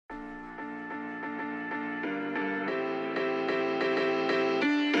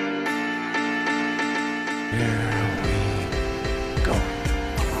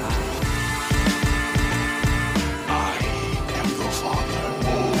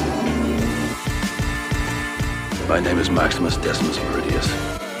My name is Maximus Decimus Meridius.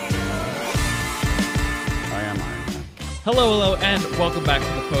 I am Iron Man. Hello, and welcome back to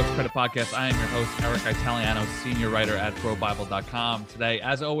the Post Credit Podcast. I am your host, Eric Italiano, senior writer at ProBible.com. Today,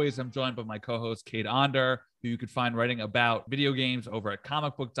 as always, I'm joined by my co-host, Kate Onder, who you could find writing about video games over at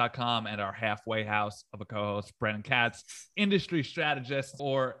comicbook.com, and our halfway house of a co-host, Brandon Katz, industry strategist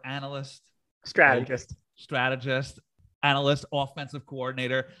or analyst. Strategist, analyst, offensive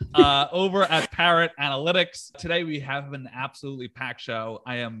coordinator over at Parrot Analytics. Today, we have an absolutely packed show.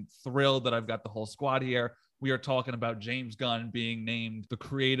 I am thrilled that I've got the whole squad here. We are talking about James Gunn being named the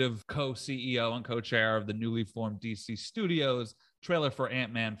creative co-CEO and co-chair of the newly formed DC Studios, trailer for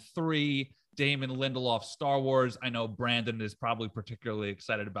Ant-Man 3, Damon Lindelof, Star Wars. I know Brandon is probably particularly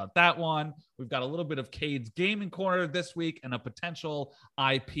excited about that one. We've got a little bit of Cade's Gaming Corner this week and a potential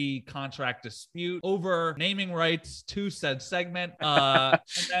IP contract dispute over naming rights to said segment. And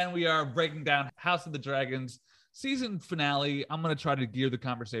then we are breaking down House of the Dragons season finale. I'm going to try to gear the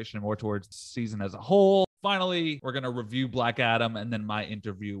conversation more towards the season as a whole. Finally, we're going to review Black Adam and then my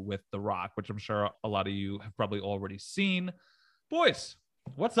interview with The Rock, which I'm sure a lot of you have probably already seen. Boys,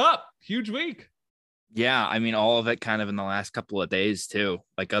 what's up? Huge week. Yeah, I mean, all of it kind of in the last couple of days too.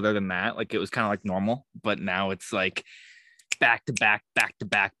 Like, other than that, like, it was kind of like normal, but now it's like back to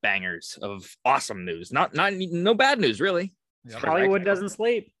back bangers of awesome news. No bad news, really. Yep. Hollywood doesn't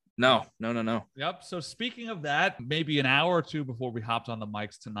sleep. No. Yep. So speaking of that, maybe an hour or two before we hopped on the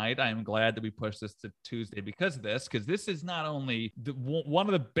mics tonight, I am glad that we pushed this to Tuesday because this is not only one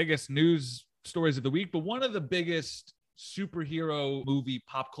of the biggest news stories of the week, but one of the biggest superhero movie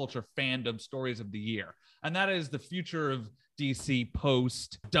pop culture fandom stories of the year. And that is the future of DC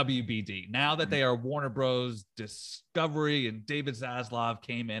post WBD. Now that they are Warner Bros. Discovery and David Zaslav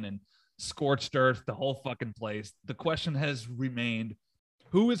came in and scorched earth the whole fucking place, the question has remained,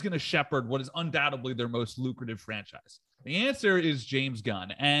 who is going to shepherd what is undoubtedly their most lucrative franchise? The answer is James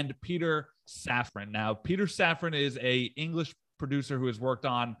Gunn and Peter Safran. Now, Peter Safran is an English producer who has worked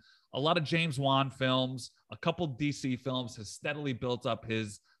on a lot of James Wan films, a couple DC films, has steadily built up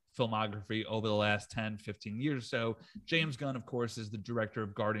his filmography over the last 10, 15 years or so. James Gunn, of course, is the director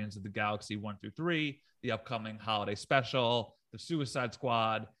of Guardians of the Galaxy 1 through 3, the upcoming holiday special, The Suicide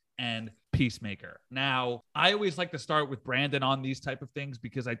Squad, and Peacemaker. Now, I always like to start with Brandon on these type of things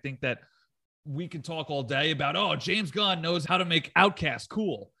because I think that we can talk all day about, oh, James Gunn knows how to make Outcast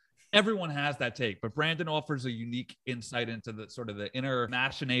cool. Everyone has that take, but Brandon offers a unique insight into the sort of the inner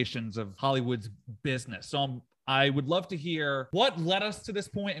machinations of Hollywood's business. So I would love to hear what led us to this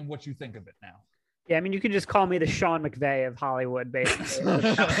point and what you think of it now. Yeah, I mean, you can just call me the Sean McVay of Hollywood, basically.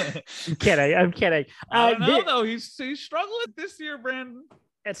 I'm kidding. I don't know, though. He's struggling this year, Brandon.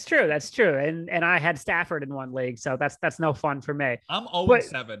 That's true. And I had Stafford in one league, so that's no fun for me. I'm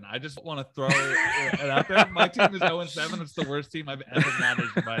 0-7. I just want to throw it out there. My team is 0-7. It's the worst team I've ever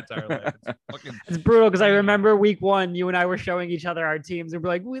managed in my entire life. It's brutal because I remember week 1, you and I were showing each other our teams and we're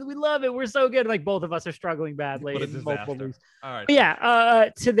like, we love it. We're so good. Like, both of us are struggling badly in multiple leagues. All right. But yeah,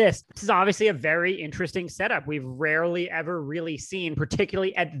 this is obviously a very interesting setup. We've rarely ever really seen,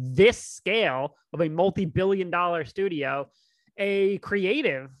 particularly at this scale of a multi-billion-dollar studio, a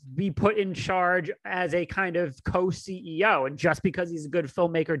creative be put in charge as a kind of co-CEO. And just because he's a good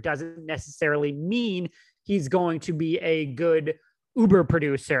filmmaker doesn't necessarily mean he's going to be a good Uber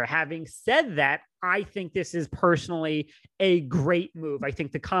producer. Having said that, I think this is personally a great move. I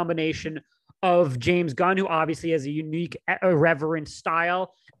think the combination of James Gunn, who obviously has a unique, irreverent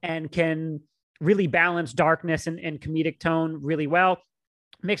style and can really balance darkness and comedic tone really well,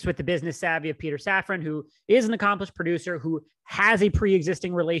 mixed with the business savvy of Peter Safran, who is an accomplished producer who has a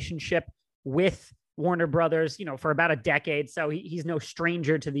pre-existing relationship with Warner Brothers, for about a decade. So he's no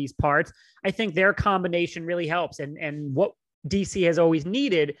stranger to these parts. I think their combination really helps. And what DC has always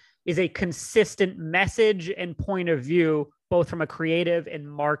needed is a consistent message and point of view, both from a creative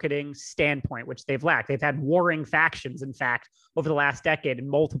and marketing standpoint, which they've lacked. They've had warring factions, in fact, over the last decade and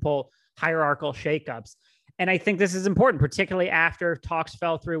multiple hierarchical shakeups. And I think this is important, particularly after talks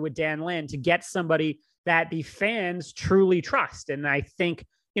fell through with Dan Lin, to get somebody that the fans truly trust. And I think,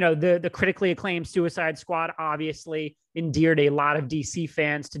 the critically acclaimed Suicide Squad obviously endeared a lot of DC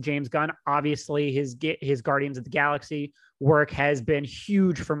fans to James Gunn. Obviously, his Guardians of the Galaxy work has been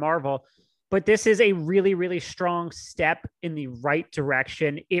huge for Marvel. But this is a really, really strong step in the right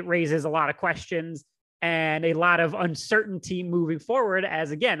direction. It raises a lot of questions and a lot of uncertainty moving forward, as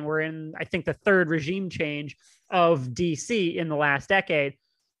again, we're in, I think, the third regime change of DC in the last decade.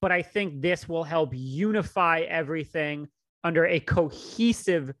 But I think this will help unify everything under a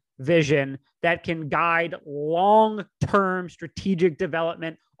cohesive vision that can guide long-term strategic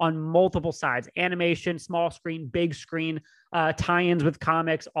development on multiple sides: animation, small screen, big screen, tie-ins with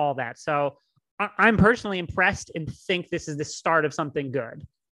comics, all that. So I'm personally impressed and think this is the start of something good.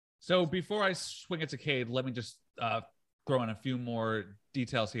 So before I swing it to Cade, let me just throw in a few more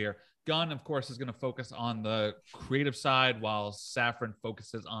details here. Gunn, of course, is going to focus on the creative side, while Safran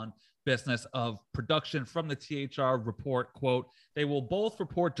focuses on business of production. From the THR report, quote, they will both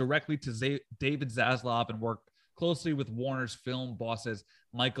report directly to David Zaslav and work closely with Warner's film bosses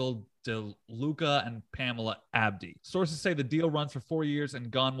Michael DeLuca and Pamela Abdy. Sources say the deal runs for 4 years and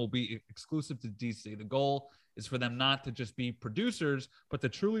Gunn will be exclusive to DC. The goal is for them not to just be producers, but to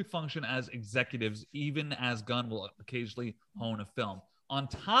truly function as executives, even as Gunn will occasionally hone a film. On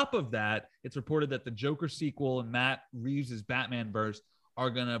top of that, it's reported that the Joker sequel and Matt Reeves' Batman verse are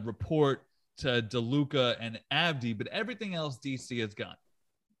going to report to DeLuca and Abdy, but everything else DC has Gunn.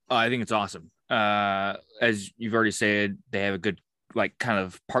 Oh, I think it's awesome. As you've already said, they have a good kind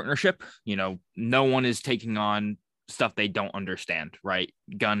of partnership. No one is taking on stuff they don't understand, right?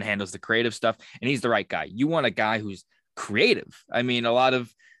 Gunn handles the creative stuff, and he's the right guy. You want a guy who's creative. I mean, a lot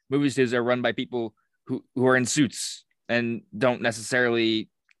of movies are run by people who are in suits and don't necessarily,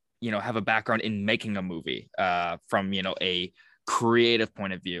 have a background in making a movie from, a creative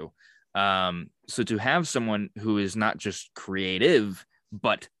point of view. So to have someone who is not just creative,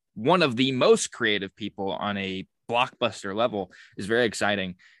 but one of the most creative people on a blockbuster level is very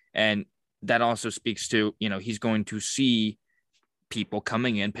exciting. And that also speaks to, he's going to see people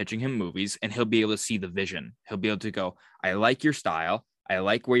coming in, pitching him movies, and he'll be able to see the vision. He'll be able to go, I like your style. I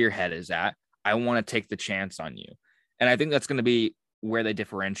like where your head is at. I want to take the chance on you. And I think that's going to be where they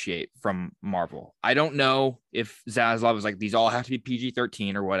differentiate from Marvel. I don't know if Zaslav is like, these all have to be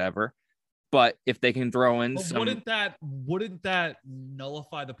PG-13 or whatever, but if they can throw in some... Wouldn't that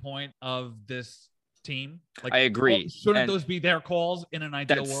nullify the point of this team? I agree. Shouldn't those be their calls in an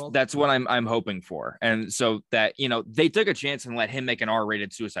ideal world? That's what I'm hoping for. And so that, they took a chance and let him make an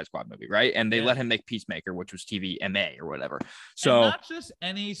R-rated Suicide Squad movie, right? And they let him make Peacemaker, which was TVMA or whatever. So and not just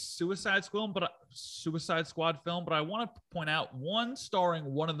any Suicide Squad film, but I want to point out one starring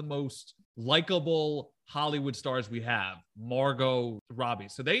one of the most likable Hollywood stars we have, Margot Robbie.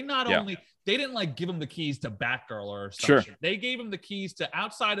 So they they didn't give him the keys to Batgirl or something. Sure. They gave him the keys to,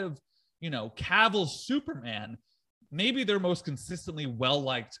 outside of Cavill's Superman, maybe their most consistently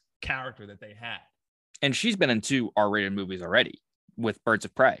well-liked character that they had. And she's been in 2 R-rated movies already with Birds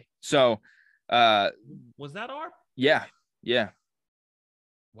of Prey. So was that R? Yeah.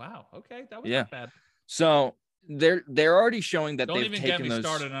 Wow. Okay. That was not bad. So they're already showing that Don't they've even taken get me those...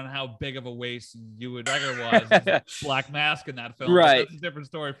 started on how big of a waste Ewan McGregor was. Black Mask in that film. Right. That's a different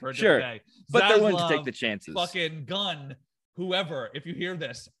story for a different day. But they're willing to take the chances. Fucking Gunn. Whoever, if you hear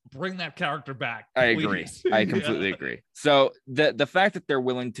this, bring that character back. I agree. I completely agree. So the fact that they're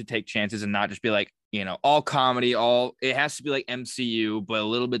willing to take chances and not just be like, all comedy, it has to be like MCU, but a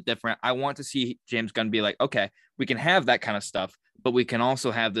little bit different. I want to see James Gunn be like, okay, we can have that kind of stuff, but we can also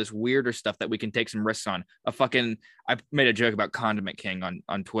have this weirder stuff that we can take some risks on. I made a joke about Condiment King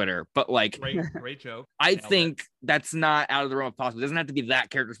on Twitter, but great joke. I think that's not out of the realm of possible. It doesn't have to be that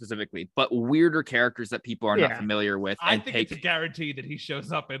character specifically, but weirder characters that people are not familiar with. I think it's a guarantee that he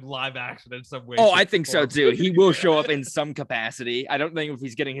shows up in live action in some way. Oh, I think so too. He will show up in some capacity. I don't think if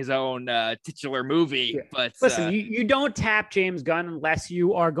he's getting his own titular movie, but listen, you don't tap James Gunn unless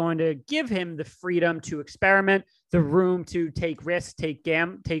you are going to give him the freedom to experiment, the room to take risks,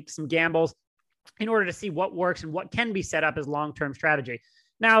 take some gambles in order to see what works and what can be set up as long-term strategy.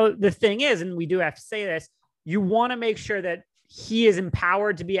 Now, the thing is, and we do have to say this, you want to make sure that he is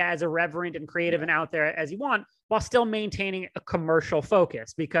empowered to be as irreverent and creative and out there as you want, while still maintaining a commercial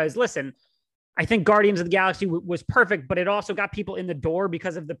focus. Because listen, I think Guardians of the Galaxy was perfect, but it also got people in the door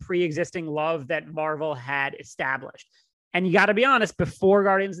because of the pre-existing love that Marvel had established. And you got to be honest, before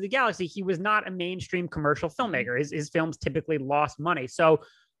Guardians of the Galaxy, he was not a mainstream commercial filmmaker. His films typically lost money. So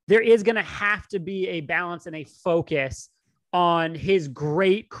there is going to have to be a balance and a focus on his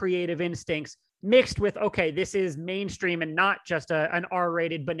great creative instincts mixed with, okay, this is mainstream and not just an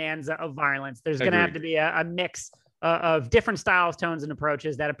R-rated bonanza of violence. There's going to have to be a mix of different styles, tones, and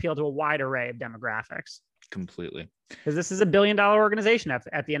approaches that appeal to a wide array of demographics. Completely. Because this is $1 billion organization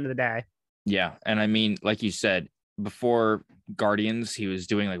at the end of the day. Yeah. And I mean, like you said, before Guardians, he was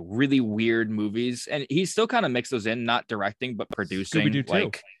doing really weird movies, and he still kind of mixed those in, not directing, but producing. Scooby-Doo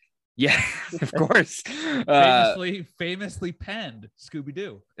too. Yeah, of course. Famously penned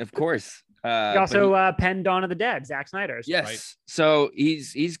Scooby-Doo. Of course. He also penned Dawn of the Dead, Zack Snyder's. Yes. Right. So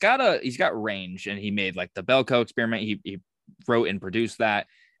he's got range, and he made the Belko Experiment. He wrote and produced that.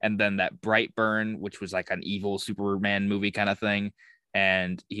 and then that Brightburn, which was like an evil Superman movie kind of thing.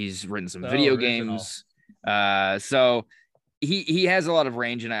 And he's written some video games. So he has a lot of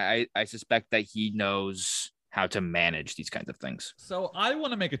range, and I suspect that he knows how to manage these kinds of things. So I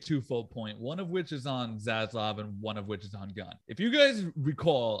want to make a twofold point, one of which is on Zaslav and one of which is on Gunn. If you guys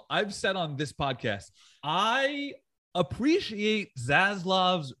recall, I've said on this podcast, I appreciate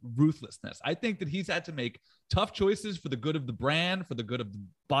Zaslav's ruthlessness. I think that he's had to make tough choices for the good of the brand, for the good of the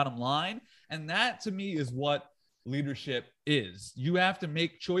bottom line. And that to me is what leadership is. You have to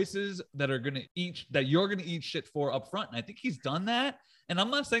make choices that you're going to eat shit for up front. And I think he's done that. And I'm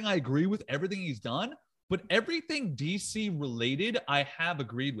not saying I agree with everything he's done, but everything DC related, I have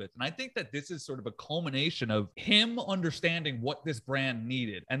agreed with. And I think that this is sort of a culmination of him understanding what this brand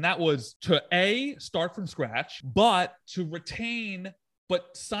needed. And that was to start from scratch, but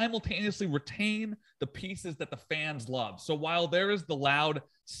simultaneously retain the pieces that the fans love. So while there is the loud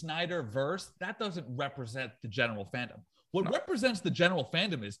Snyder verse, that doesn't represent the general fandom. What represents the general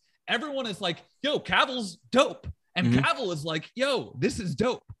fandom is everyone is like, yo, Cavill's dope. And Cavill is like, yo, this is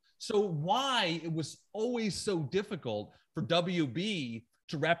dope. So why it was always so difficult for WB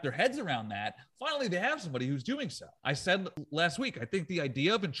to wrap their heads around that, finally they have somebody who's doing so. I said last week, I think the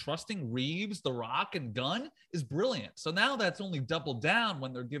idea of entrusting Reeves, The Rock, and Gunn is brilliant. So now that's only doubled down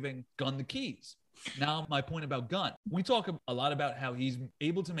when they're giving Gunn the keys. Now, my point about Gunn, we talk a lot about how he's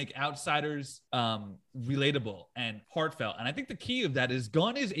able to make outsiders relatable and heartfelt. And I think the key of that is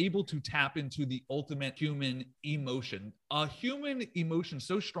Gunn is able to tap into the ultimate human emotion, a human emotion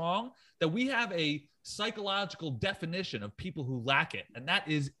so strong that we have a psychological definition of people who lack it. And that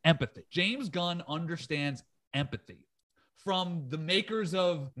is empathy. James Gunn understands empathy. From the makers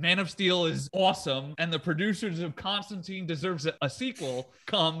of Man of Steel is awesome and the producers of Constantine deserves a sequel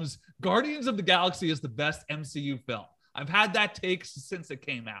comes Guardians of the Galaxy is the best MCU film. I've had that take since it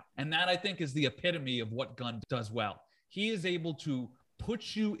came out. And that I think is the epitome of what Gunn does well. He is able to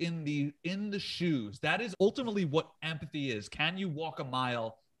put you in the shoes. That is ultimately what empathy is. Can you walk a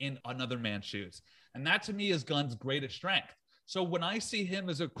mile in another man's shoes? And that to me is Gunn's greatest strength. So when I see him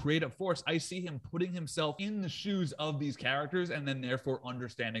as a creative force, I see him putting himself in the shoes of these characters and then therefore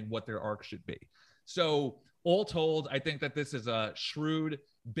understanding what their arc should be. So all told, I think that this is a shrewd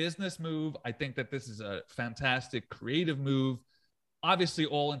business move. I think that this is a fantastic creative move. Obviously,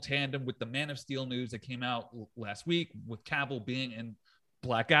 all in tandem with the Man of Steel news that came out last week with Cavill being in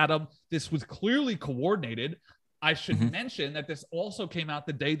Black Adam. This was clearly coordinated. I should mention that this also came out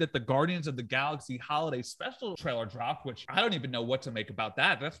the day that the Guardians of the Galaxy holiday special trailer dropped, which I don't even know what to make about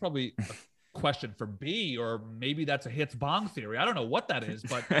that. That's probably a question for B, or maybe that's a hits bong theory. I don't know what that is,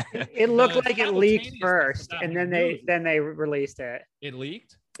 but it looked like it leaked first, and then they released it. It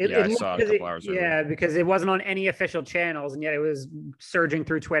leaked? I saw a couple hours ago. Yeah, because it wasn't on any official channels, and yet it was surging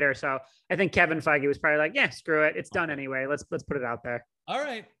through Twitter. So I think Kevin Feige was probably like, yeah, screw it. It's done anyway. Let's put it out there. All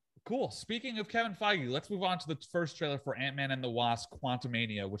right. Cool. Speaking of Kevin Feige, let's move on to the first trailer for Ant-Man and the Wasp: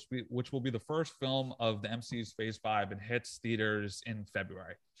 Quantumania, which will be the first film of the MCU's Phase 5 and hits theaters in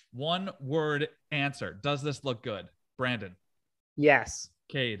February. One word answer. Does this look good? Brandon. Yes.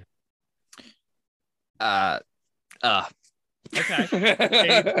 Cade. Okay.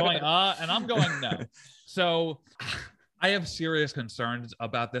 Cade going and I'm going no. So I have serious concerns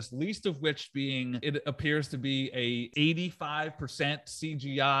about this, least of which being it appears to be a 85%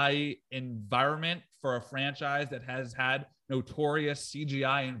 CGI environment for a franchise that has had notorious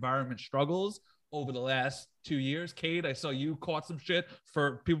CGI environment struggles over the last 2 years. Cade, I saw you caught some shit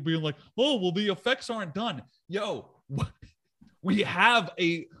for people being like, oh, well, the effects aren't done. Yo, we have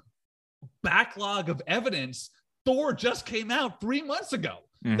a backlog of evidence. Thor just came out 3 months ago.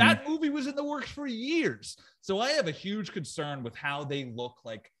 That movie was in the works for years. So I have a huge concern with how they look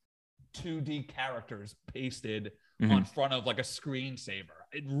like 2D characters pasted on front of like a screensaver.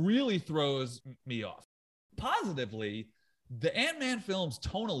 It really throws me off. Positively, the Ant-Man films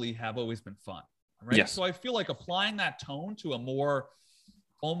tonally have always been fun, right? Yes. So I feel like applying that tone to a more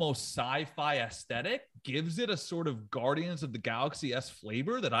almost sci-fi aesthetic gives it a sort of Guardians of the Galaxy-esque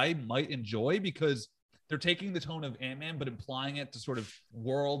flavor that I might enjoy, because they're taking the tone of Ant-Man, but implying it to sort of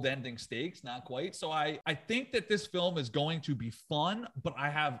world-ending stakes. Not quite. So I think that this film is going to be fun, but I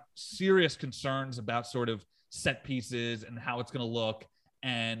have serious concerns about sort of set pieces and how it's going to look.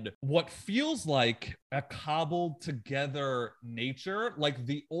 And what feels like a cobbled together nature, like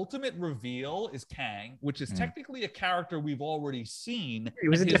the ultimate reveal is Kang, which is technically a character we've already seen. It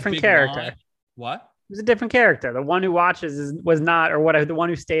was a different character. What? It was a different character. The one who watches was not, or whatever, the one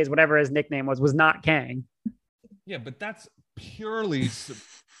who stays, whatever his nickname was not Kang. Yeah, but that's purely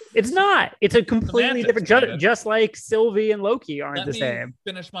It's not. It's a completely semantics, different. Brandon. Just like Sylvie and Loki aren't Let the me same.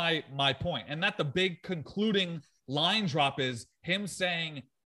 finish my point. And that the big concluding line drop is him saying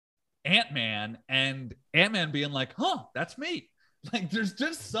Ant-Man and Ant-Man being like, huh, that's me. Like there's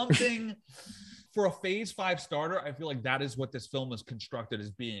just something for a phase 5 starter. I feel like that is what this film is constructed as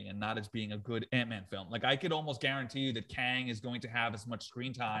being, and not as being a good Ant-Man film. Like I could almost guarantee you that Kang is going to have as much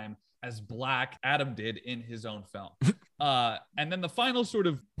screen time as Black Adam did in his own film. And then the final sort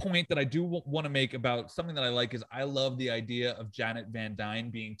of point that I do want to make about something that I like is I love the idea of Janet Van Dyne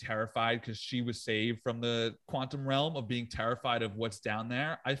being terrified because she was saved from the quantum realm, of being terrified of what's down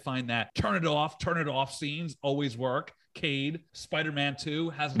there. I find that turn it off scenes always work. Cade, Spider-Man 2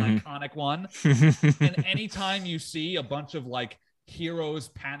 has an iconic one. And anytime you see a bunch of like heroes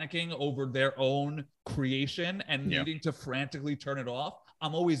panicking over their own creation and needing to frantically turn it off,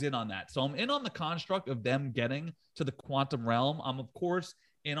 I'm always in on that. So I'm in on the construct of them getting to the quantum realm. I'm of course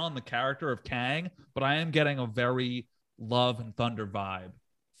in on the character of Kang, but I am getting a very Love and Thunder vibe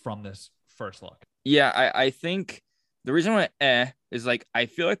from this first look. Yeah, I think the reason why is like I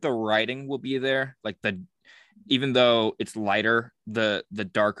feel like the writing will be there. Like even though it's lighter, the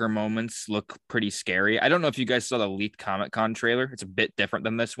darker moments look pretty scary. I don't know if you guys saw the leaked Comic-Con trailer. It's a bit different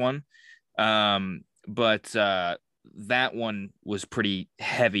than this one. But that one was pretty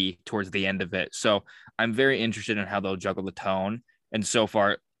heavy towards the end of it. So I'm very interested in how they'll juggle the tone. And so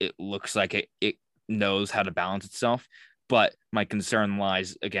far, it looks like it knows how to balance itself. But my concern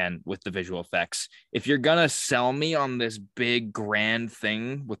lies, again, with the visual effects. If you're going to sell me on this big, grand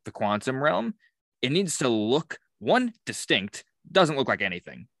thing with the quantum realm, it needs to look, one, distinct. Doesn't look like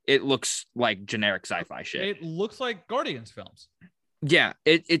anything. It looks like generic sci-fi shit. It looks like Guardians films. Yeah,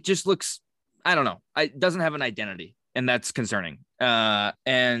 it just looks, I don't know. It doesn't have an identity, and that's concerning.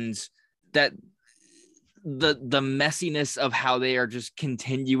 And that the messiness of how they are just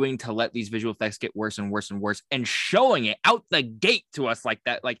continuing to let these visual effects get worse and worse and worse, and showing it out the gate to us like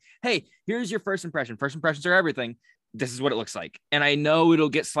that. Like, hey, here's your first impression. First impressions are everything. This is what it looks like. And I know it'll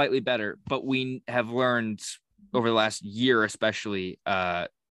get slightly better, but we have learned over the last year, especially,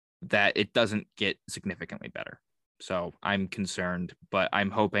 that it doesn't get significantly better. So I'm concerned, but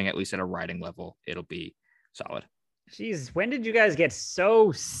I'm hoping at least at a writing level, it'll be solid. Jeez, when did you guys get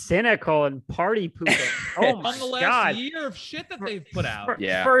so cynical and party pooper? Oh my On the last God. year of shit that they've put out.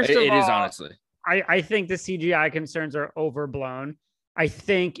 Yeah, First of it is all, honestly. I think the CGI concerns are overblown. I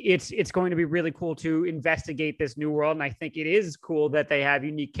think it's going to be really cool to investigate this new world. And I think it is cool that they have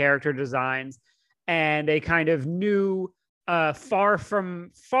unique character designs and a kind of new, far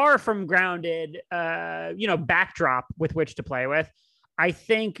from grounded, backdrop with which to play with. I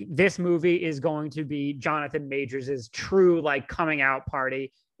think this movie is going to be Jonathan Majors' true like coming out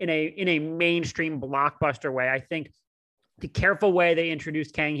party in a mainstream blockbuster way. I think the careful way they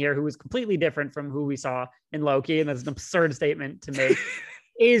introduced Kang here, who is completely different from who we saw in Loki, and that's an absurd statement to make,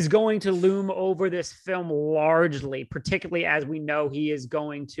 is going to loom over this film largely, particularly as we know he is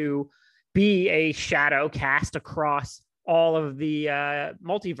going to be a shadow cast across all of the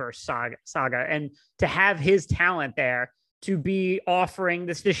multiverse saga. And to have his talent there, to be offering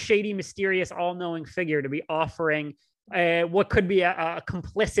this shady, mysterious, all-knowing figure, to be offering what could be a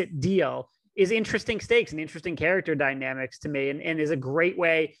complicit deal, is interesting stakes and interesting character dynamics to me, and is a great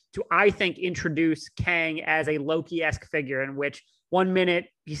way to, I think, introduce Kang as a Loki-esque figure in which 1 minute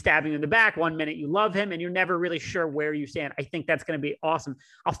he's stabbing you in the back, 1 minute you love him, and you're never really sure where you stand. I think that's going to be awesome.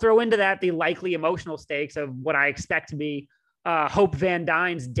 I'll throw into that the likely emotional stakes of what I expect to be Hope Van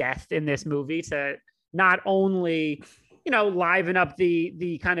Dyne's death in this movie, to not only liven up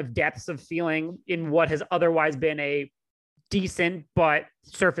the kind of depths of feeling in what has otherwise been a decent but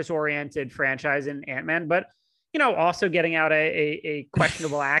surface-oriented franchise in Ant-Man, but also getting out a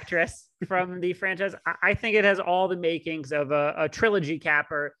questionable actress from the franchise. I think it has all the makings of a trilogy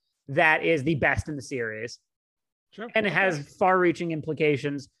capper that is the best in the series. Sure. And it has far-reaching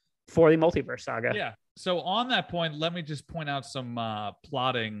implications for the multiverse saga. Yeah. So on that point, let me just point out some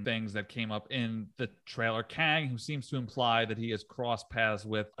plotting things that came up in the trailer. Kang, who seems to imply that he has crossed paths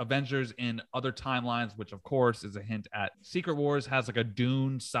with Avengers in other timelines, which of course is a hint at Secret Wars, has like a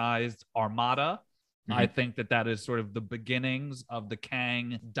Dune-sized armada. Mm-hmm. I think that is sort of the beginnings of the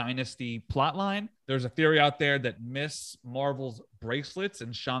Kang dynasty plotline. There's a theory out there that Miss Marvel's bracelets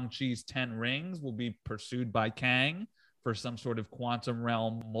and Shang-Chi's 10 rings will be pursued by Kang for some sort of quantum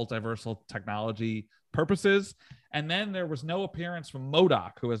realm multiversal technology purposes. And then there was no appearance from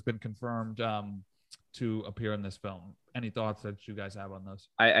MODOK, who has been confirmed to appear in this film. any thoughts that you guys have on those?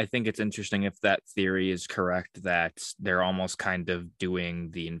 I think it's interesting if that theory is correct, that they're almost kind of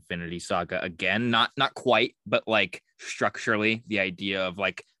doing the Infinity Saga again. Not quite, but like structurally, the idea of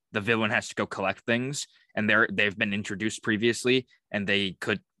like the villain has to go collect things, and they've been introduced previously, and they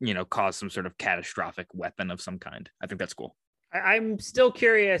could, cause some sort of catastrophic weapon of some kind. I think that's cool. I'm still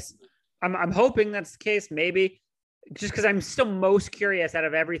curious. I'm hoping that's the case, maybe, just because I'm still most curious out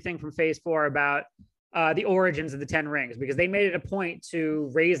of everything from Phase 4 about the origins of the 10 rings, because they made it a point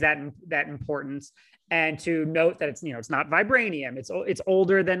to raise that importance and to note that it's not vibranium. It's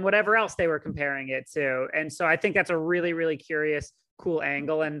older than whatever else they were comparing it to. And so I think that's a really, really curious, cool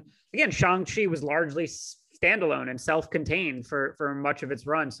angle. And again, Shang-Chi was largely standalone and self-contained for much of its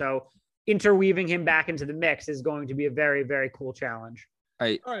run. So interweaving him back into the mix is going to be a very, very cool challenge. All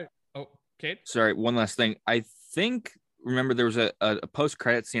right. Oh, Kate. Sorry, one last thing. I think, remember, there was a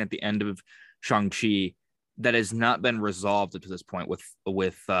post-credit scene at the end of Shang-Chi that has not been resolved up to this point with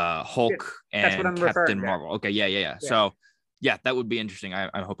Hulk and Captain Marvel. Okay, yeah. So, yeah, that would be interesting.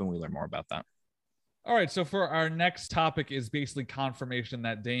 I'm hoping we learn more about that. All right, so for our next topic is basically confirmation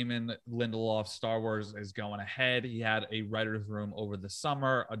that Damon Lindelof's Star Wars is going ahead. He had a writer's room over the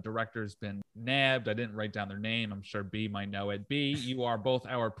summer. A director's been nabbed. I didn't write down their name. I'm sure B might know it. B, you are both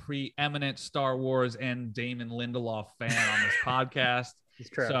our preeminent Star Wars and Damon Lindelof fan on this podcast. It's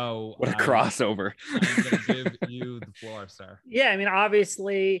true. So what a crossover. I'm going to give you the floor, sir. Yeah, I mean,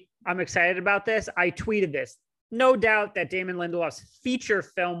 obviously, I'm excited about this. I tweeted this. No doubt that Damon Lindelof's feature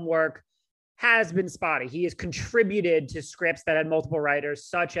film work has been spotty. He has contributed to scripts that had multiple writers,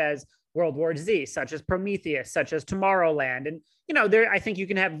 such as World War Z, such as Prometheus, such as Tomorrowland. And, I think you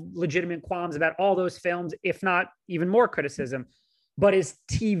can have legitimate qualms about all those films, if not even more criticism. But his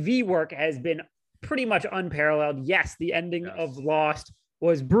TV work has been pretty much unparalleled. Yes, the ending of Lost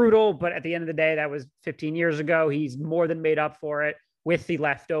was brutal, but at the end of the day, that was 15 years ago. He's more than made up for it with The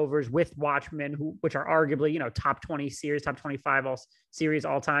Leftovers, with Watchmen, which are arguably, top 20 series, top 25 series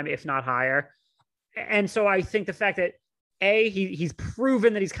all time, if not higher. And so I think the fact that he's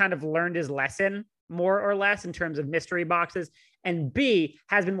proven that he's kind of learned his lesson more or less in terms of mystery boxes, and B,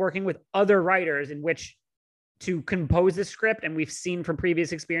 has been working with other writers in which to compose the script. And we've seen from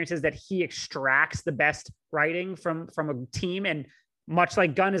previous experiences that he extracts the best writing from a team, and much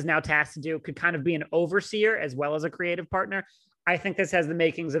like Gunn is now tasked to do, could kind of be an overseer as well as a creative partner. I think this has the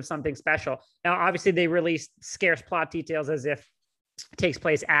makings of something special. Now, obviously, they released scarce plot details as if it takes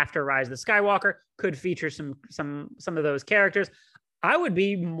place after Rise of the Skywalker, could feature some of those characters. I would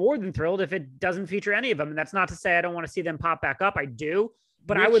be more than thrilled if it doesn't feature any of them. And that's not to say I don't want to see them pop back up. I do,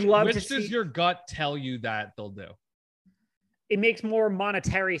 but I would love to see. Which does your gut tell you that they'll do? It makes more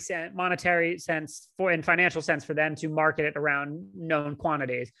monetary sense and financial sense for them to market it around known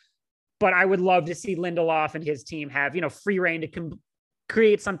quantities. But I would love to see Lindelof and his team have, free reign to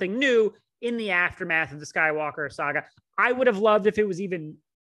create something new in the aftermath of the Skywalker saga. I would have loved if it was even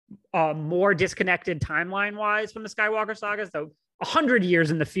more disconnected timeline-wise from the Skywalker saga, so 100 years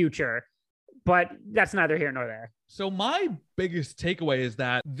in the future. But that's neither here nor there. So my biggest takeaway is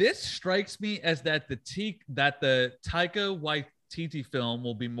that this strikes me as that the Taika Waititi film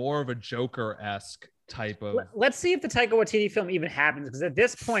will be more of a Joker-esque type of. Let's see if the Taika Waititi film even happens, because at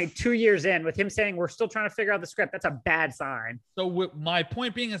this point, 2 years in, with him saying we're still trying to figure out the script, that's a bad sign. So my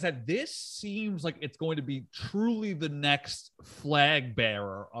point being is that this seems like it's going to be truly the next flag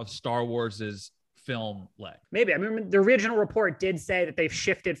bearer of Star Wars's film leg. Maybe. I mean, the original report did say that they've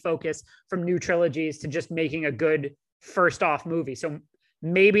shifted focus from new trilogies to just making a good first off movie. So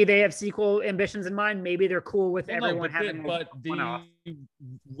maybe they have sequel ambitions in mind. Maybe they're cool with everyone having but the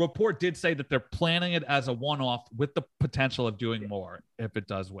report did say that they're planning it as a one-off with the potential of doing more if it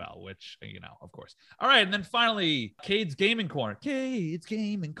does well, which, of course. All right. And then finally, Cade's Gaming Corner. Cade's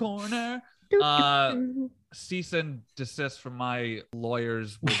Gaming Corner. Cease and desist from my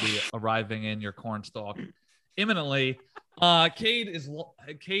lawyers will be arriving in your cornstalk imminently.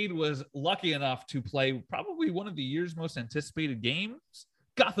 Cade was lucky enough to play probably one of the year's most anticipated games,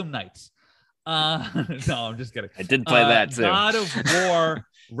 Gotham Knights. No, I'm just kidding. I did play that too. God of War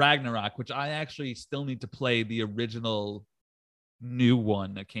Ragnarok, which I actually still need to play the original new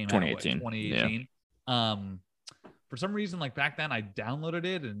one that came out in 2018. Yeah. For some reason, like back then, I downloaded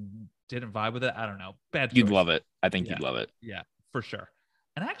it and didn't vibe with it. I don't know. Bad choice. You'd love it. I think you'd love it. Yeah, for sure.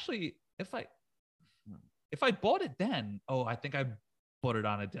 And actually, if I bought it then, I think I bought it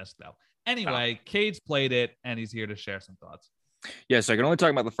on a disc though. Anyway, Cade's played it and he's here to share some thoughts. Yeah, so I can only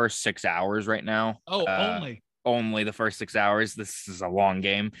talk about the first 6 hours right now. Only the first 6 hours. This is a long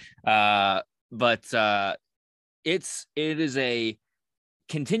game. But it is a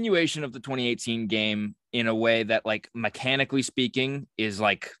continuation of the 2018 game in a way that, like, mechanically speaking, is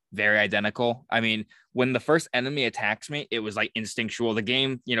like very identical. I mean, when the first enemy attacks me, it was like instinctual. The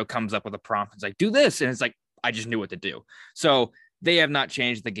game, comes up with a prompt. It's like, do this. And it's like, I just knew what to do. So they have not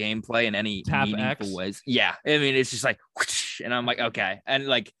changed the gameplay in any Tap meaningful X. ways. Yeah. I mean, it's just like, whoosh, and I'm like, okay. And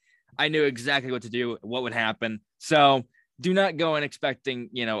like, I knew exactly what to do, what would happen. So do not go in expecting,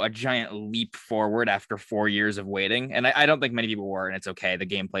 a giant leap forward after 4 years of waiting. And I don't think many people were, and it's okay. The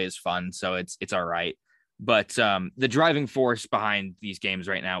gameplay is fun. So it's all right. But the driving force behind these games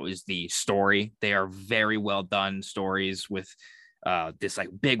right now is the story. They are very well done stories with this like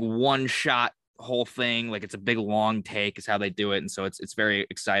big one shot whole thing. Like it's a big long take is how they do it. And so it's very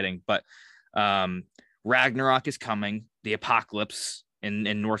exciting. But Ragnarok is coming, the apocalypse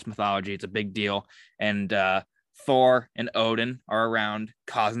in Norse mythology. It's a big deal. And Thor and Odin are around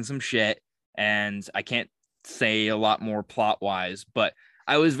causing some shit. And I can't say a lot more plot wise, but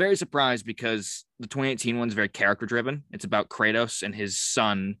I was very surprised because the 2018 one's very character driven. It's about Kratos and his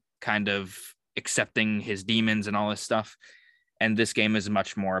son kind of accepting his demons and all this stuff. And this game is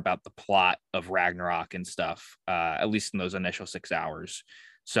much more about the plot of Ragnarok and stuff, at least in those initial 6 hours.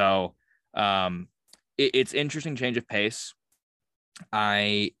 So it's interesting change of pace.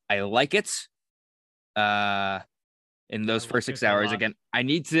 I like it. In those first 6 hours, again, I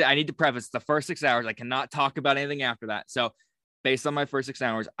need to preface the first 6 hours. I cannot talk about anything after that. So based on my first 6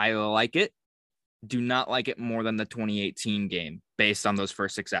 hours, I like it. Do not like it more than the 2018 game based on those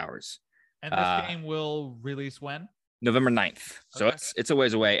first 6 hours. And this game will release when? November 9th. So Okay. it's a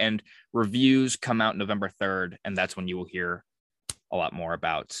ways away. And reviews come out November 3rd. And that's when you will hear a lot more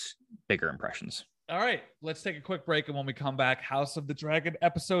about bigger impressions. All right, let's take a quick break. And when we come back, House of the Dragon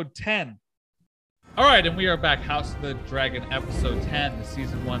episode 10. All right, and we are back. House of the Dragon episode 10, the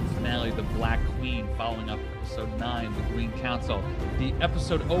season 1 finale, The Black Queen, following up episode 9, The Green Council. The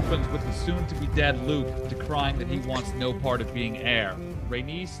episode opens with the soon-to-be-dead Luke decrying that he wants no part of being heir.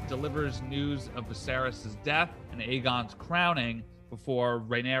 Rhaenys delivers news of Viserys' death and Aegon's crowning before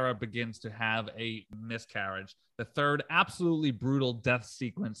Rhaenyra begins to have a miscarriage. The third absolutely brutal birth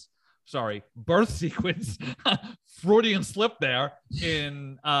sequence, Freudian slip there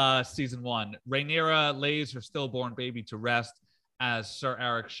in season 1. Rhaenyra lays her stillborn baby to rest as Sir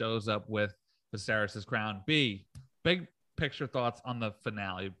Eric shows up with Viserys' crown. B, big picture thoughts on the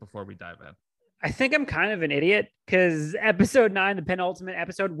finale before we dive in. I think I'm kind of an idiot because episode 9, the penultimate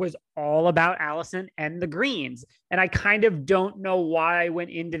episode, was all about Alicent and the Greens. And I kind of don't know why I went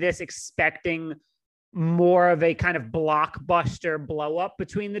into this expecting more of a kind of blockbuster blow up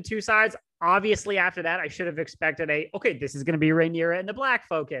between the two sides. Obviously, after that, I should have expected this is going to be Rhaenyra and the Black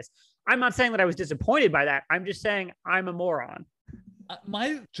focus. I'm not saying that I was disappointed by that. I'm just saying I'm a moron.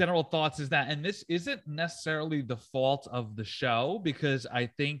 My general thoughts is that, and this isn't necessarily the fault of the show, because I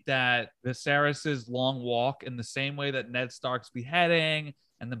think that Viserys' long walk, in the same way that Ned Stark's beheading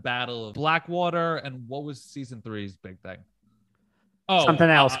and the Battle of Blackwater, and what was season 3's big thing? Oh, Something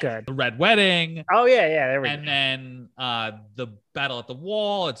else good. The Red Wedding. Oh, yeah, there we go. And then the Battle at the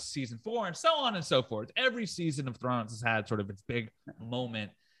Wall, it's season 4, and so on and so forth. Every season of Thrones has had sort of its big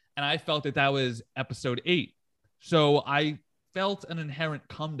moment. And I felt that was episode 8. So I felt an inherent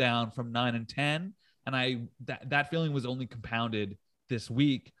come down from 9 and 10. And that feeling was only compounded this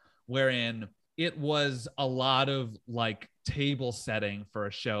week, wherein it was a lot of like table setting for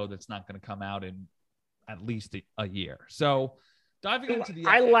a show that's not going to come out in at least a year. So diving into the...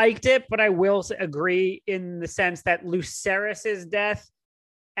 I liked it, but I will agree in the sense that Lucerys' death,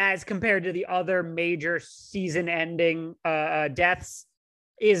 as compared to the other major season-ending deaths,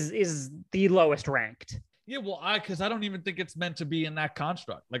 is the lowest ranked. Yeah, well, because I don't even think it's meant to be in that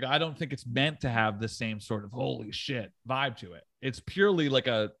construct. Like, I don't think it's meant to have the same sort of holy shit vibe to it. It's purely like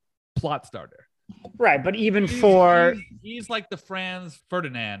a plot starter. Right, but even he's like the Franz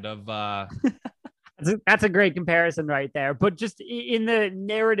Ferdinand of... That's a great comparison right there. But just in the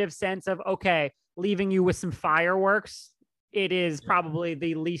narrative sense of, okay, leaving you with some fireworks, it is probably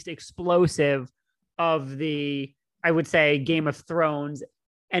the least explosive of the, I would say, Game of Thrones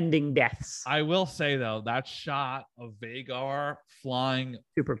ending deaths. I will say, though, that shot of Vhagar flying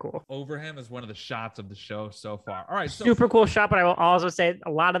super cool over him is one of the shots of the show so far. All right. Super cool shot, but I will also say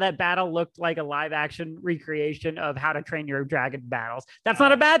a lot of that battle looked like a live action recreation of How to Train Your Dragon battles. That's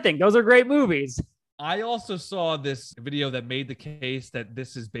not a bad thing. Those are great movies. I also saw this video that made the case that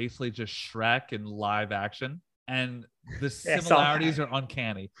this is basically just Shrek in live action, and the similarities are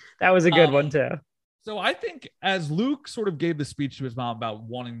uncanny. That was a good one too. So I think as Luke sort of gave the speech to his mom about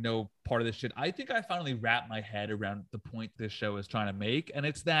wanting no part of this shit, I think I finally wrapped my head around the point this show is trying to make. And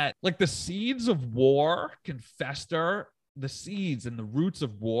it's that like the seeds of war can fester the seeds and the roots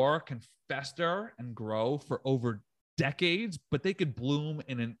of war can fester and grow for over decades, but they could bloom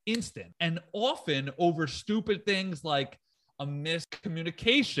in an instant, and often over stupid things like a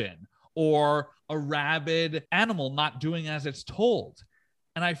miscommunication or a rabid animal not doing as it's told.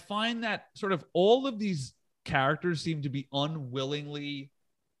 And I find that sort of all of these characters seem to be unwillingly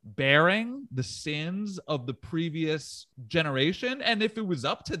bearing the sins of the previous generation. And if it was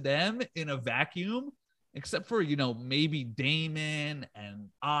up to them in a vacuum, except for, maybe Damon and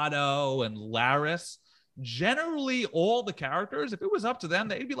Otto and Laris, generally all the characters, if it was up to them,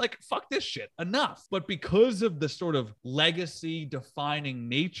 they'd be like, fuck this shit, enough. But because of the sort of legacy defining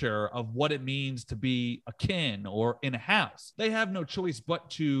nature of what it means to be a kin or in a house, they have no choice but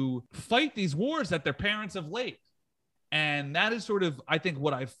to fight these wars that their parents have laid. And that is sort of, I think,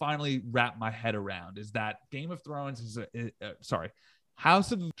 what I finally wrapped my head around, is that Game of Thrones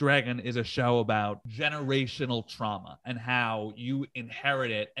House of Dragon is a show about generational trauma and how you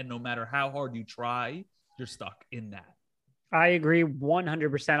inherit it. And no matter how hard you try, you're stuck in that. I agree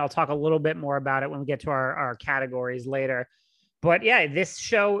 100%. I'll talk a little bit more about it when we get to our categories later. But yeah, this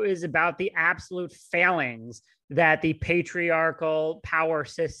show is about the absolute failings that the patriarchal power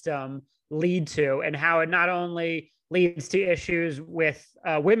system lead to, and how it not only leads to issues with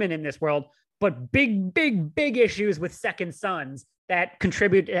women in this world, but big issues with second sons that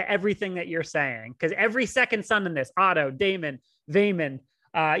contribute to everything that you're saying. Because every second son in this, Otto, Damon, Vaemon,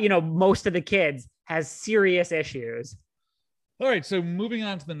 most of the kids, has serious issues. All right, so moving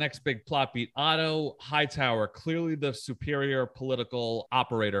on to the next big plot beat, Otto Hightower, clearly the superior political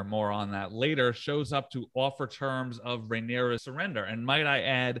operator, more on that later, shows up to offer terms of Rhaenyra's surrender. And might I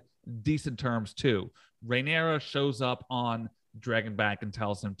add, decent terms too. Rhaenyra shows up on Dragonback and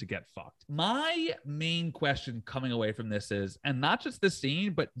tells him to get fucked. My main question coming away from this is, and not just this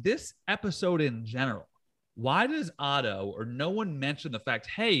scene, but this episode in general, why does Otto or no one mention the fact,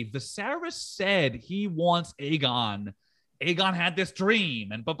 hey, Viserys said he wants Aegon. Aegon had this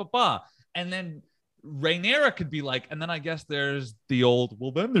dream and blah, blah, blah. And then Rhaenyra could be like, and then I guess there's the old,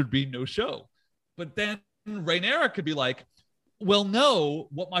 well, then there'd be no show. But then Rhaenyra could be like, well, no,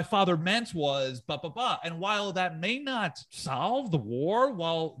 what my father meant was blah, blah, blah. And while that may not solve the war,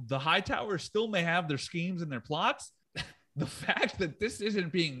 while the Hightowers still may have their schemes and their plots, the fact that this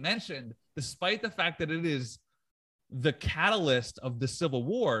isn't being mentioned, despite the fact that it is the catalyst of the Civil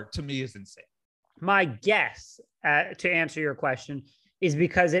War, to me is insane. My guess, to answer your question, is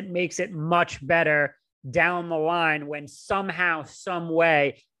because it makes it much better down the line when somehow, some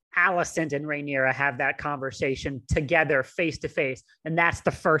way, Alicent and Rhaenyra have that conversation together face to face. And that's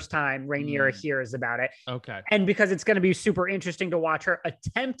the first time Rhaenyra hears about it. Okay. And because it's going to be super interesting to watch her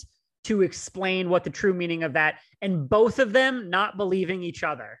attempt to explain what the true meaning of that, and both of them not believing each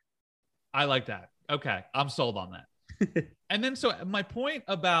other. I like that. Okay. I'm sold on that. And then, so my point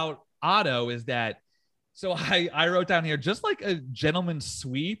about Otto is that, so I wrote down here, just like a gentleman's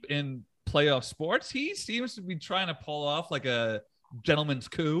sweep in playoff sports, he seems to be trying to pull off like a gentleman's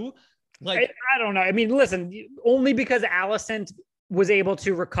coup. Like, I don't know. I mean, listen, only because Alicent was able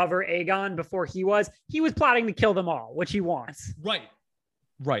to recover Aegon before he was plotting to kill them all, which he wants.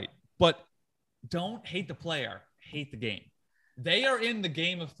 Right. But don't hate the player, hate the game. They are in the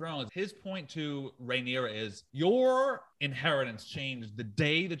Game of Thrones. His point to Rhaenyra is, your inheritance changed the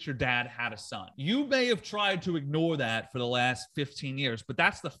day that your dad had a son. You may have tried to ignore that for the last 15 years, but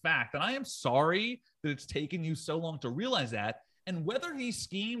that's the fact. And I am sorry that it's taken you so long to realize that. And whether he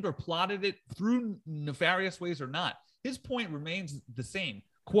schemed or plotted it through nefarious ways or not, his point remains the same.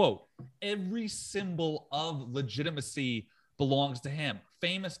 Quote, every symbol of legitimacy belongs to him.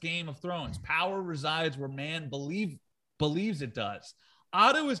 Famous Game of Thrones. Power resides where man believes it does.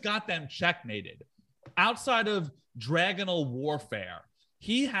 Otto has got them checkmated. Outside of dragonal warfare,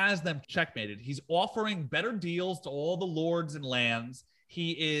 he has them checkmated. He's offering better deals to all the lords and lands.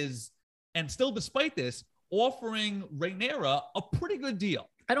 He is, and still despite this, offering Rhaenyra a pretty good deal.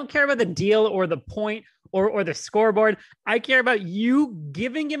 I don't care about the deal or the point or the scoreboard. I care about you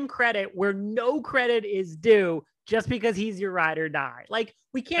giving him credit where no credit is due just because he's your ride or die. Like,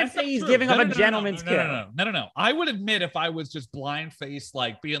 we can't say he's giving up a gentleman's kill. No. I would admit if I was just blind-faced,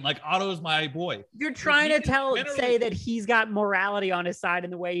 like being like, Otto's my boy. You're trying to say that he's got morality on his side in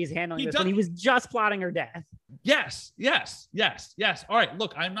the way he's handling this when he was just plotting her death. Yes. All right,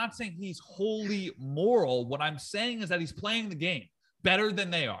 look, I'm not saying he's wholly moral. What I'm saying is that he's playing the game better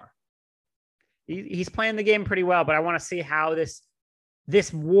than they are. He's playing the game pretty well, but I want to see how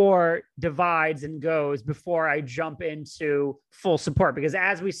this war divides and goes before I jump into full support. Because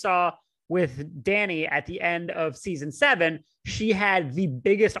as we saw with Dany at the end of season 7, she had the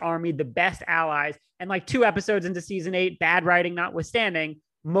biggest army, the best allies, and like 2 episodes into season 8, bad writing notwithstanding,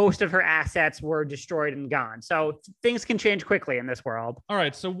 most of her assets were destroyed and gone. So things can change quickly in this world. All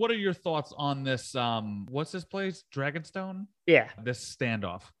right. So what are your thoughts on this? What's this place? Dragonstone? Yeah. This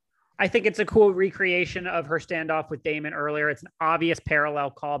standoff. I think it's a cool recreation of her standoff with Daemon earlier. It's an obvious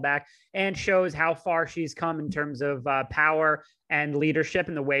parallel callback and shows how far she's come in terms of power and leadership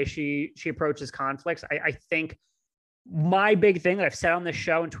and the way she approaches conflicts. I think my big thing that I've said on this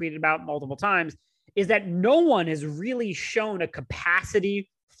show and tweeted about multiple times is that no one has really shown a capacity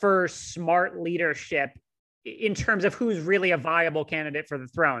for smart leadership in terms of who's really a viable candidate for the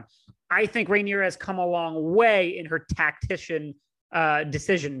throne. I think Rhaenyra has come a long way in her tactician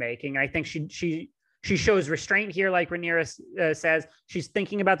decision making. I think she shows restraint here, like Rhaenyra says. She's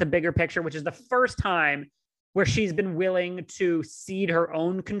thinking about the bigger picture, which is the first time where she's been willing to cede her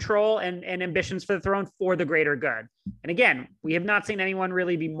own control and ambitions for the throne for the greater good. And again, we have not seen anyone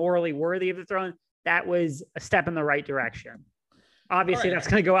really be morally worthy of the throne. That was a step in the right direction. Obviously, that's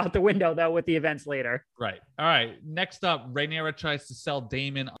going to go out the window, though, with the events later. Right. All right. Next up, Rhaenyra tries to sell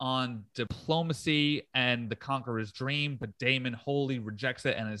Daemon on diplomacy and the Conqueror's dream, but Daemon wholly rejects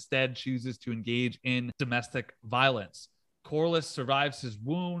it and instead chooses to engage in domestic violence. Corlys survives his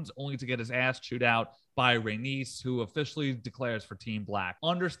wounds only to get his ass chewed out by Rhaenys, who officially declares for Team Black.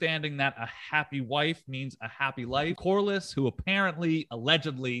 Understanding that a happy wife means a happy life, Corlys, who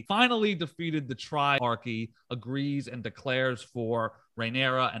allegedly finally defeated the Triarchy, agrees and declares for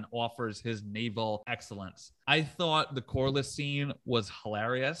Rhaenyra and offers his naval excellence. I thought the Corlys scene was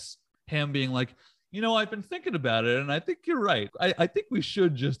hilarious. Him being like, I've been thinking about it, and I think you're right. I think we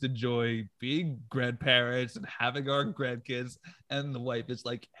should just enjoy being grandparents and having our grandkids. And the wife is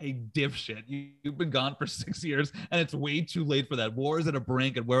like, hey, dipshit, you've been gone for 6 years, and it's way too late for that. War is at a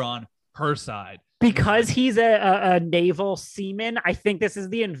brink, and we're on her side. Because he's a naval seaman, I think this is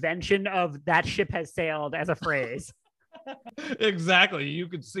the invention of "that ship has sailed" as a phrase. Exactly. You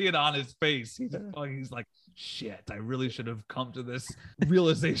could see it on his face. He's like, shit, I really should have come to this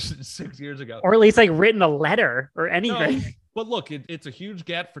realization 6 years ago. Or at least like written a letter or anything. No, but look, it's a huge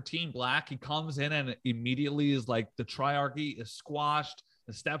get for Team Black. He comes in and immediately is like, the Triarchy is squashed.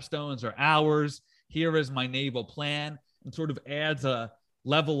 The Stepstones are ours. Here is my naval plan, and sort of adds a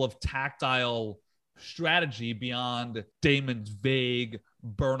level of tactile strategy beyond Daemon's vague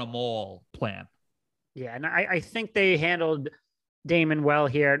burn them all plan. Yeah, and I think they handled Daemon well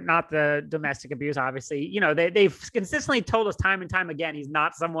here. Not the domestic abuse, obviously. They've consistently told us time and time again he's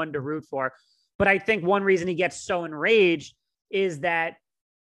not someone to root for. But I think one reason he gets so enraged is that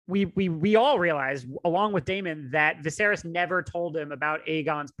we all realize, along with Daemon, that Viserys never told him about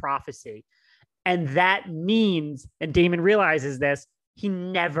Aegon's prophecy. And that means, and Daemon realizes this, he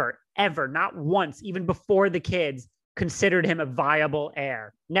never, ever, not once, even before the kids, considered him a viable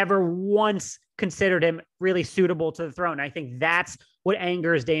heir. Never once considered him really suitable to the throne. I think that's what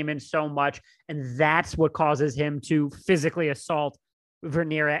angers Daemon so much, and that's what causes him to physically assault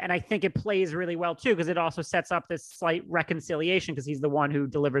Rhaenyra. And I think it plays really well too, because it also sets up this slight reconciliation, because he's the one who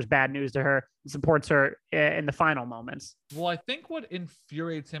delivers bad news to her and supports her in the final moments. Well, I think what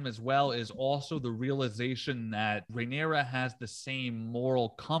infuriates him as well is also the realization that Rhaenyra has the same moral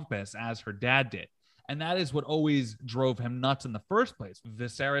compass as her dad did. And that is what always drove him nuts in the first place.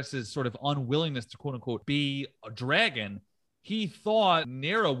 Viserys' sort of unwillingness to, quote unquote, be a dragon. He thought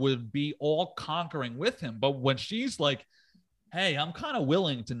Rhaenyra would be all conquering with him. But when she's like, hey, I'm kind of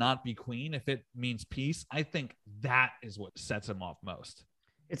willing to not be queen if it means peace, I think that is what sets him off most.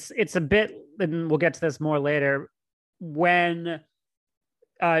 It's a bit, and we'll get to this more later, when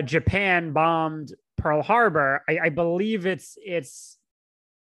Japan bombed Pearl Harbor, I believe it's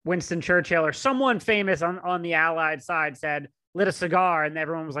Winston Churchill or someone famous on the Allied side said, lit a cigar, and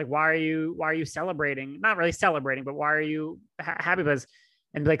everyone was like, why are you celebrating? Not really celebrating, but why are you happy?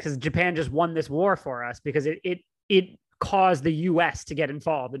 Because Japan just won this war for us, because it caused the US to get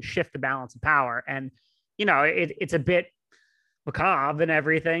involved and shift the balance of power. And, it's a bit macabre and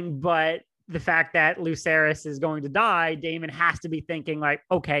everything, but the fact that Lucerys is going to die, Daemon has to be thinking like,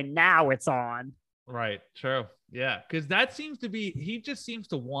 okay, now it's on. Right. True. Yeah. Because that seems to be, he just seems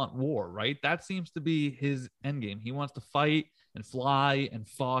to want war, right? That seems to be his endgame. He wants to fight and fly and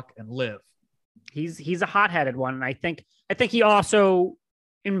fuck and live. He's a hot-headed one. And I think he also,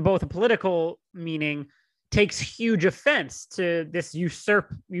 in both a political meaning, takes huge offense to this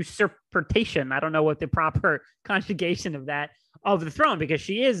usurpation. I don't know what the proper conjugation of that, of the throne, because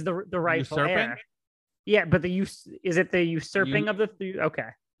she is the rightful heir. Yeah. But is it the usurping of the, okay.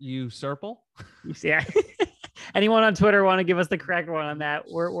 Usurple? Yeah. Anyone on Twitter want to give us the correct one on that?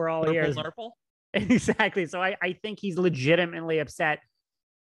 We're all ears. Nurple? Exactly. So I think he's legitimately upset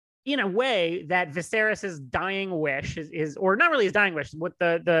in a way that Viserys's dying wish is or not really his dying wish, what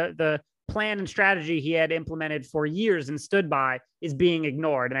the plan and strategy he had implemented for years and stood by is being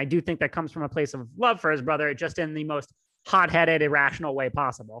ignored. And I do think that comes from a place of love for his brother, just in the most hot-headed, irrational way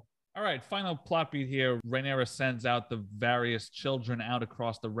possible. All right, final plot beat here. Rhaenyra sends out the various children out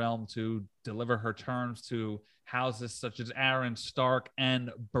across the realm to deliver her terms to houses such as Arryn, Stark,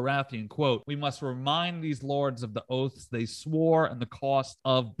 and Baratheon. Quote, "We must remind these lords of the oaths they swore and the cost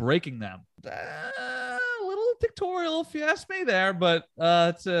of breaking them." A little dictatorial, if you ask me there, but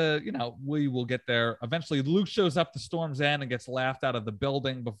we will get there. Eventually, Luke shows up to Storm's End and gets laughed out of the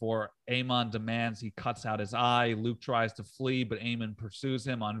building before Aemon demands he cuts out his eye. Luke tries to flee, but Aemon pursues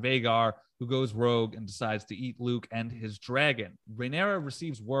him on Vhagar, who goes rogue and decides to eat Luke and his dragon. Rhaenyra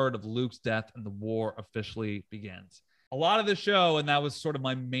receives word of Luke's death, and the war officially begins. A lot of the show, and that was sort of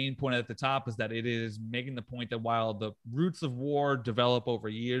my main point at the top, is that it is making the point that while the roots of war develop over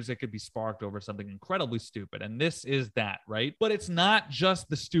years, it could be sparked over something incredibly stupid. And this is that, right? But it's not just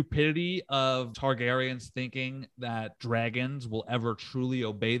the stupidity of Targaryens thinking that dragons will ever truly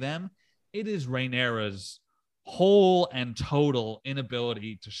obey them. It is Rhaenyra's whole and total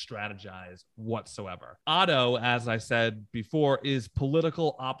inability to strategize whatsoever. Otto, as I said before, is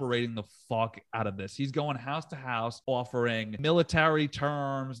political operating the fuck out of this. He's going house to house, offering military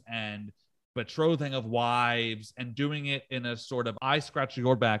terms and betrothing of wives, and doing it in a sort of I scratch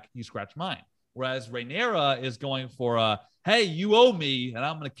your back, you scratch mine. Whereas Rhaenyra is going for a, hey, you owe me, and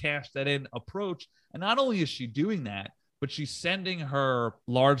I'm going to cash that in approach. And not only is she doing that, but she's sending her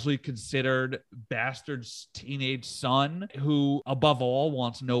largely considered bastard teenage son, who above all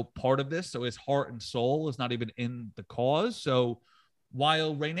wants no part of this. So his heart and soul is not even in the cause. So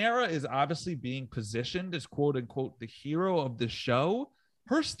while Rhaenyra is obviously being positioned as quote unquote the hero of the show,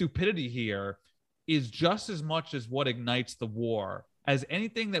 her stupidity here is just as much as what ignites the war as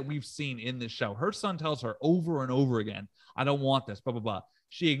anything that we've seen in this show. Her son tells her over and over again, I don't want this, blah, blah, blah.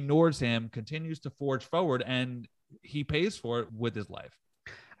 She ignores him, continues to forge forward, and he pays for it with his life.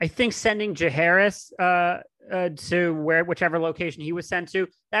 I think sending Jaehaerys to whichever location he was sent to,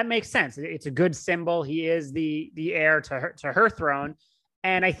 that makes sense. It's a good symbol. He is the heir to her throne.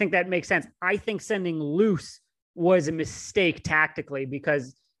 And I think that makes sense. I think sending Luce was a mistake tactically,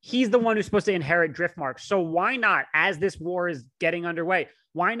 because he's the one who's supposed to inherit Driftmark. So why not, as this war is getting underway,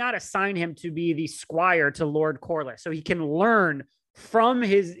 why not assign him to be the squire to Lord Corlys, so he can learn from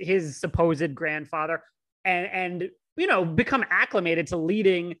his supposed grandfather and become acclimated to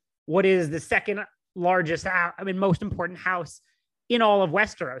leading what is the second largest, most important house in all of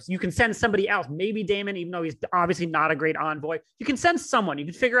Westeros. You can send somebody else, maybe Daemon, even though he's obviously not a great envoy. You can send someone. You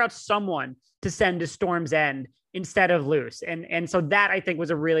can figure out someone to send to Storm's End instead of Luce. And so that, I think, was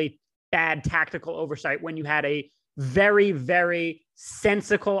a really bad tactical oversight when you had a very, very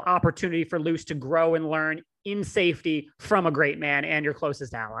sensical opportunity for Luce to grow and learn in safety from a great man and your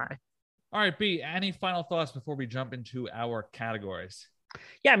closest ally. All right, B, any final thoughts before we jump into our categories?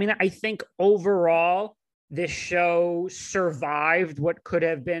 Yeah, I think overall, this show survived what could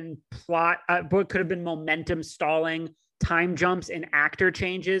have been what could have been momentum stalling, time jumps, and actor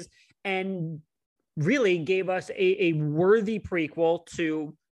changes, and really gave us a worthy prequel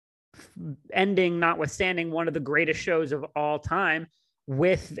to ending, notwithstanding, one of the greatest shows of all time,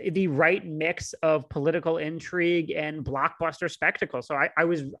 with the right mix of political intrigue and blockbuster spectacle. So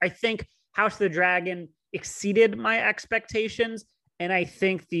I think House of the Dragon exceeded my expectations. And I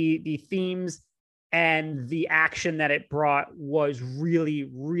think the themes and the action that it brought was really,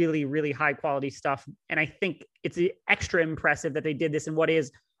 really, really high quality stuff. And I think it's extra impressive that they did this in what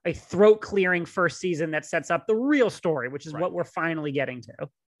is a throat clearing first season that sets up the real story, which is what we're finally getting to.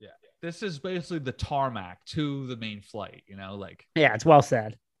 Yeah. This is basically the tarmac to the main flight, Yeah, it's well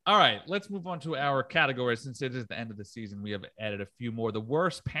said. All right, let's move on to our categories. Since it is the end of the season, we have added a few more. The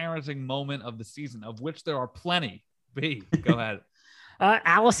worst parenting moment of the season, of which there are plenty. B, go ahead.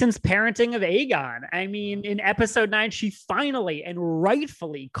 Alicent's parenting of Aegon. In episode 9, she finally and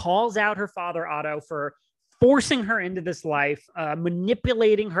rightfully calls out her father, Otto, for forcing her into this life,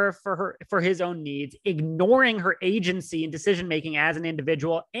 manipulating her for his own needs, ignoring her agency and decision-making as an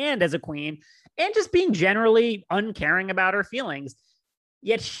individual and as a queen, and just being generally uncaring about her feelings.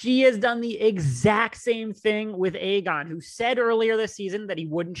 Yet she has done the exact same thing with Aegon, who said earlier this season that he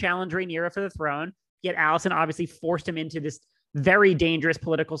wouldn't challenge Rhaenyra for the throne. Yet Alicent obviously forced him into this very dangerous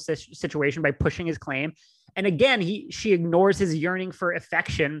political situation by pushing his claim. And again, she ignores his yearning for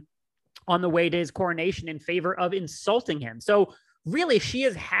affection on the way to his coronation in favor of insulting him. So really, she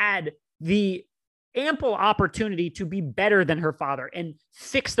has had the ample opportunity to be better than her father and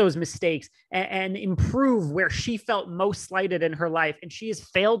fix those mistakes and improve where she felt most slighted in her life. And she has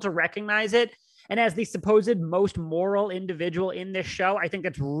failed to recognize it. And as the supposed most moral individual in this show, I think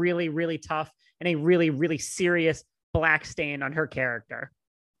that's really, really tough and a really, really serious black stain on her character.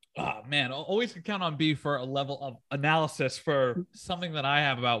 Oh man, always can count on B for a level of analysis for something that I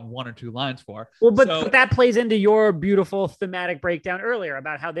have about 1 or 2 lines for. Well, but that plays into your beautiful thematic breakdown earlier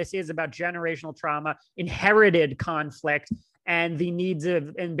about how this is about generational trauma, inherited conflict, and the needs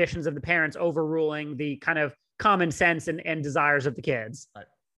of ambitions of the parents overruling the kind of common sense and desires of the kids. Right.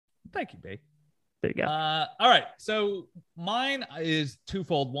 Thank you, B. There you go. All right. So mine is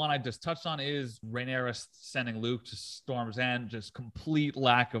twofold. One I just touched on is Rhaenyra sending Luke to Storm's End, just complete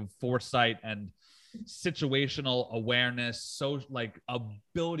lack of foresight and situational awareness, so like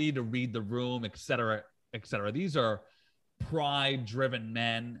ability to read the room, et cetera, et cetera. These are pride-driven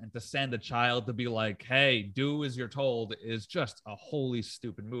men, and to send a child to be like, hey, do as you're told is just a wholly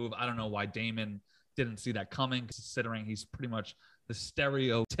stupid move. I don't know why Daemon didn't see that coming, considering he's pretty much the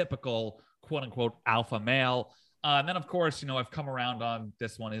stereotypical quote unquote alpha male. And then of course, I've come around on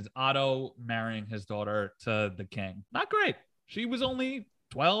this one is Otto marrying his daughter to the king. Not great. She was only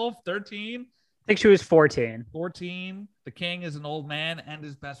 12, 13. I think she was 14. 14. The king is an old man and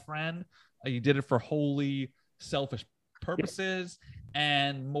his best friend. He did it for wholly selfish purposes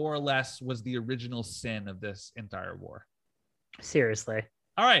and more or less was the original sin of this entire war. Seriously.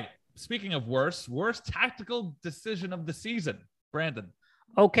 All right. Speaking of worst tactical decision of the season, Brandon.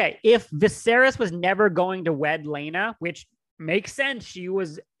 Okay, if Viserys was never going to wed Laena, which makes sense, she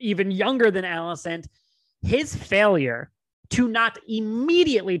was even younger than Alicent, his failure to not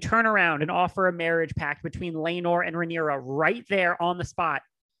immediately turn around and offer a marriage pact between Laenor and Rhaenyra right there on the spot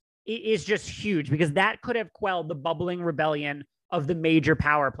is just huge, because that could have quelled the bubbling rebellion of the major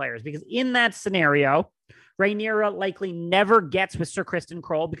power players. Because in that scenario, Rhaenyra likely never gets with Sir Criston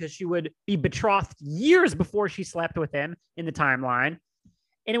Cole because she would be betrothed years before she slept with him in the timeline.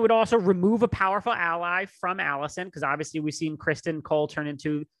 And it would also remove a powerful ally from Alicent, because obviously we've seen Criston Cole turn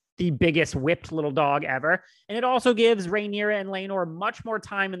into the biggest whipped little dog ever. And it also gives Rhaenyra and Laenor much more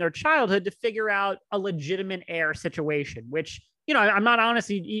time in their childhood to figure out a legitimate heir situation, which, I'm not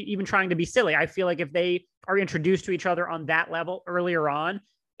honestly even trying to be silly. I feel like if they are introduced to each other on that level earlier on,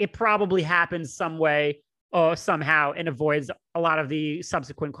 it probably happens some way somehow and avoids a lot of the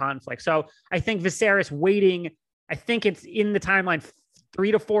subsequent conflict. So I think Viserys waiting, I think it's in the timeline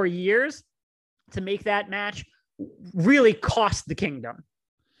 3 to 4 years to make that match really cost the kingdom.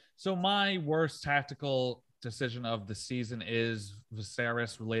 So my worst tactical decision of the season is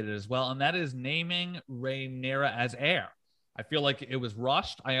Viserys related as well, and that is naming Rhaenyra as heir. I feel like it was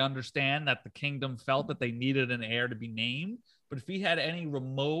rushed. I understand that the kingdom felt that they needed an heir to be named, but if he had any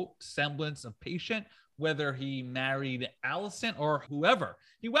remote semblance of patience, whether he married Alicent or whoever,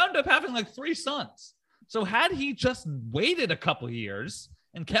 he wound up having like 3 sons. So had he just waited a couple of years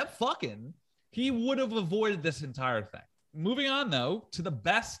and kept fucking, he would have avoided this entire thing. Moving on, though, to the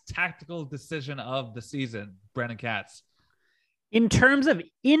best tactical decision of the season, Brandon Katz. In terms of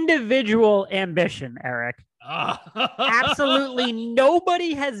individual ambition, Eric, absolutely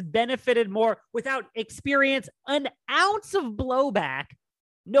nobody has benefited more without experience an ounce of blowback.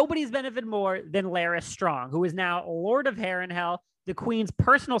 Nobody's benefited more than Larys Strong, who is now Lord of Harrenhal, the Queen's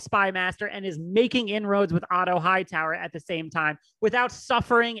personal spy master, and is making inroads with Otto Hightower at the same time without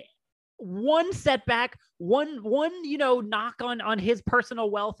suffering one setback, one knock on his personal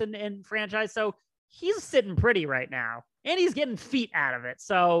wealth and franchise. So he's sitting pretty right now, and he's getting feet out of it.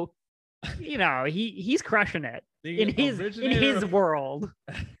 So, he's crushing it in his world.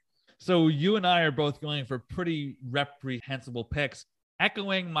 So you and I are both going for pretty reprehensible picks.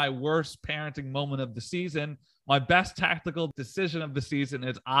 Echoing my worst parenting moment of the season, my best tactical decision of the season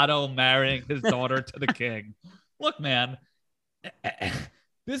is Otto marrying his daughter to the king. Look, man,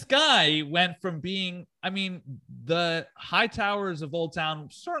 this guy went from being, the Hightowers of Old Town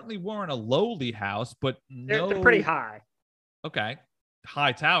certainly weren't a lowly house, but they're pretty high. Okay,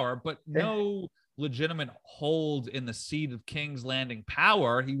 high tower, but no legitimate hold in the seat of King's Landing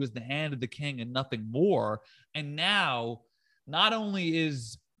power. He was the hand of the king and nothing more. And now, not only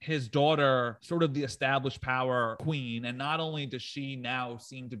is his daughter sort of the established power queen, and not only does she now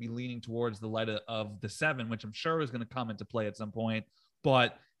seem to be leaning towards the light of the Seven, which I'm sure is going to come into play at some point,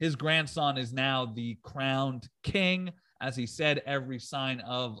 but his grandson is now the crowned king. As he said, every sign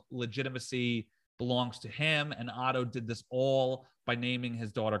of legitimacy belongs to him, and Otto did this all by naming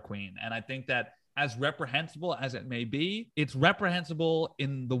his daughter queen. And I think that as reprehensible as it may be, it's reprehensible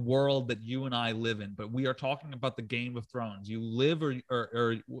in the world that you and I live in. But we are talking about the Game of Thrones. You live or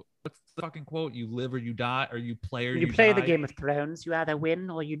what's the fucking quote? You live or you die, or you play or you play die. the Game of Thrones. You either win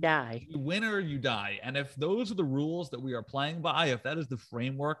or you die. You win or you die. And if those are the rules that we are playing by, if that is the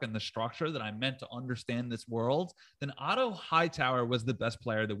framework and the structure that I meant to understand this world, then Otto Hightower was the best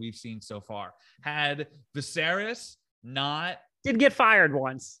player that we've seen so far. Had Viserys not did get fired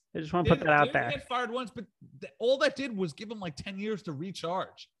once. I just want to put that out there. Get fired once, but all that did was give him like 10 years to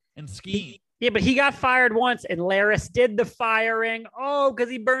recharge and scheme. Yeah, but he got fired once, and Larys did the firing. Oh, because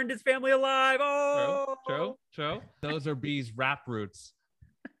he burned his family alive. Oh, true. Those are B's rap roots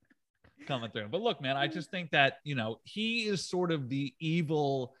coming through. But look, man, I just think that, you know, he is sort of the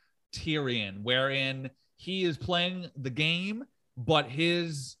evil Tyrion, wherein he is playing the game, but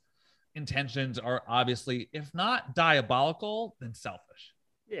his intentions are obviously, if not diabolical, then selfish.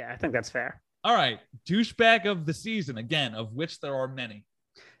 Yeah, I think that's fair. All right, douchebag of the season, again, of which there are many.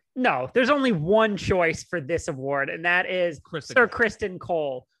 No, there's only one choice for this award, and that is Sir Criston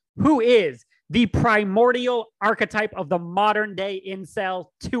Cole, who is the primordial archetype of the modern day incel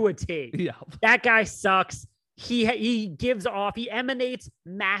to a T. Yeah. That guy sucks. He gives off, he emanates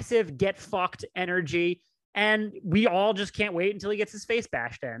massive get fucked energy, and we all just can't wait until he gets his face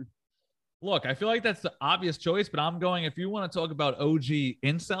bashed in. Look, I feel like that's the obvious choice, but I'm going, if you want to talk about OG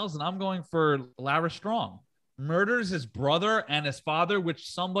incels, and I'm going for Larys Strong. Murders his brother and his father, which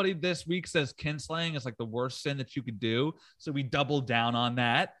somebody this week says kinslaying is like the worst sin that you could do. So we doubled down on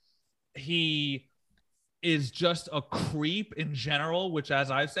that. He is just a creep in general, which,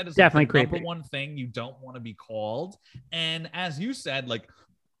 as I've said, is definitely like the creepy. number one thing you don't want to be called. And as you said, like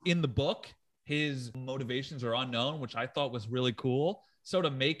in the book, his motivations are unknown, which I thought was really cool. So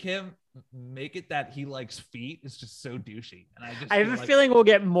to make it that he likes feet is just so douchey. And I have a feeling we'll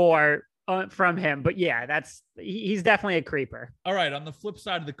get more from him, but yeah, he's definitely a creeper. All right, on the flip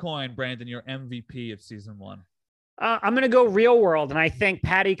side of the coin, Brandon, your MVP of season 1. I'm going to go real world, and I think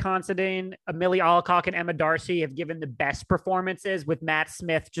Paddy Considine, Amelia Alcock, and Emma Darcy have given the best performances, with Matt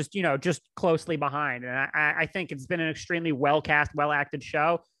Smith just closely behind. And I think it's been an extremely well cast, well acted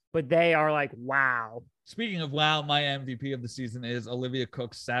show, but they are like, wow. Speaking of wow, my MVP of the season is Olivia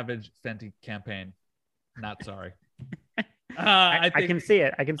Cook's Savage Fenty campaign. Not sorry. I can see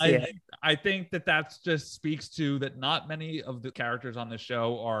it. I think that just speaks to that not many of the characters on the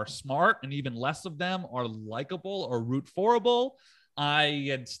show are smart, and even less of them are likable or root forable. I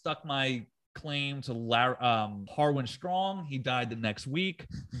had stuck my claim to Harwin Strong. He died the next week.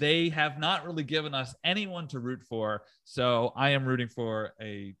 They have not really given us anyone to root for, so I am rooting for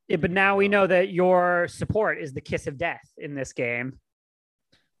a... Yeah, but now we know that your support is the kiss of death in this game.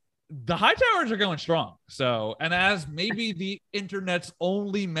 The Hightowers are going strong. So, and as maybe the internet's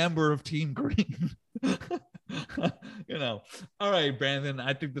only member of Team Green, all right, Brandon,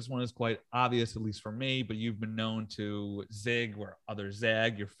 I think this one is quite obvious, at least for me, but you've been known to zig where others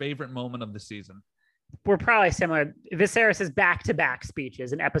zag. Your favorite moment of the season? We're probably similar. Viserys' back-to-back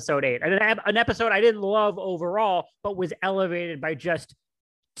speeches in episode 8. An episode I didn't love overall, but was elevated by just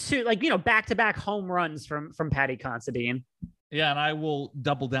two, back-to-back home runs from Paddy Considine. Yeah, and I will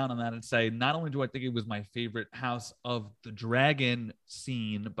double down on that and say, not only do I think it was my favorite House of the Dragon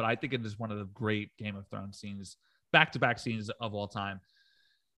scene, but I think it is one of the great Game of Thrones scenes, back-to-back scenes of all time.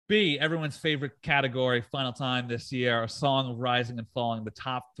 B, everyone's favorite category, final time this year, A Song of Rising and Falling, the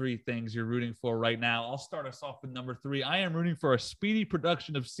top 3 things you're rooting for right now. I'll start us off with number 3. I am rooting for a speedy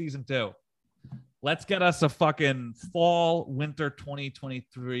production of season 2. Let's get us a fucking fall, winter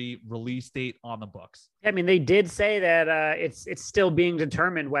 2023 release date on the books. I mean, they did say that it's still being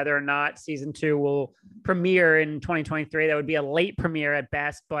determined whether or not season 2 will premiere in 2023. That would be a late premiere at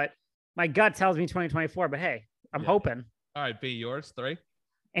best, but my gut tells me 2024. But hey, I'm hoping. All right, B, yours 3.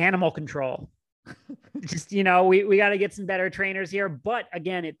 Animal Control. Just, we got to get some better trainers here. But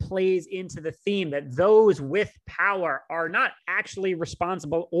again, it plays into the theme that those with power are not actually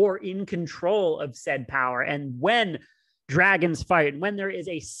responsible or in control of said power. And when dragons fight, when there is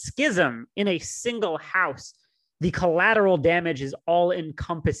a schism in a single house, the collateral damage is all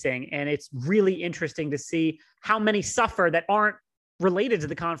encompassing. And it's really interesting to see how many suffer that aren't related to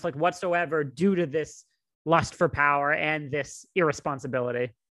the conflict whatsoever due to this lust for power and this irresponsibility.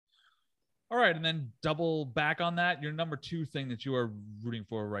 All right, and then double back on that. Your number 2 thing that you are rooting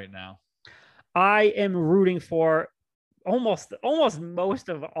for right now. I am rooting for almost most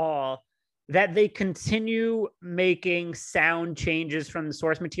of all that they continue making sound changes from the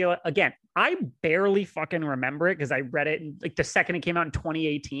source material. Again, I barely fucking remember it because I read it in, the second it came out in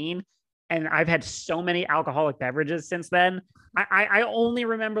 2018, and I've had so many alcoholic beverages since then. I only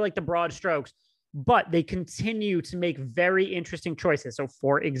remember the broad strokes. but they continue to make very interesting choices. So,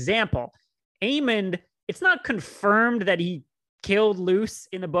 for example, Aemond, it's not confirmed that he killed Luce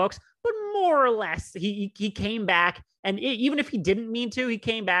in the books, but more or less he came back. And even if he didn't mean to, he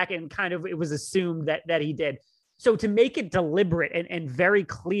came back and kind of it was assumed that he did. So to make it deliberate and very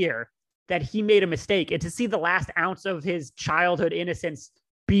clear that he made a mistake and to see the last ounce of his childhood innocence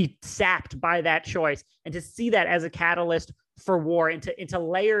be sapped by that choice and to see that as a catalyst for war and to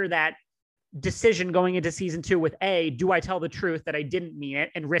layer that decision going into season 2 with do I tell the truth that I didn't mean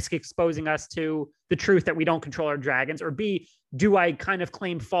it and risk exposing us to the truth that we don't control our dragons, or B, do I kind of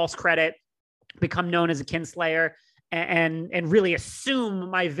claim false credit, become known as a kinslayer, and really assume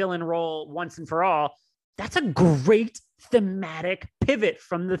my villain role once and for all? That's a great thematic pivot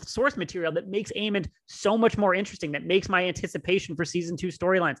from the source material that makes Aemond so much more interesting, that makes my anticipation for season 2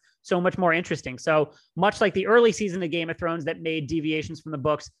 storylines so much more interesting. So much like the early season of Game of Thrones that made deviations from the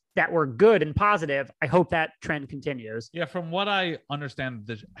books that were good and positive, I hope that trend continues. Yeah, from what I understand,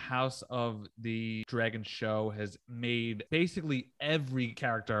 the House of the Dragon show has made basically every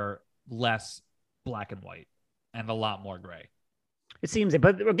character less black and white and a lot more gray. It seems it.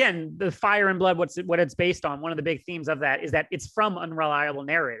 But again, the Fire and Blood, what it's based on, one of the big themes of that is that it's from unreliable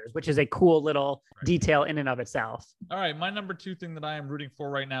narrators, which is a cool little detail in and of itself. All right. My number 2 thing that I am rooting for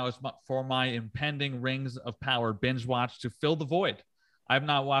right now is for my impending Rings of Power binge watch to fill the void. I've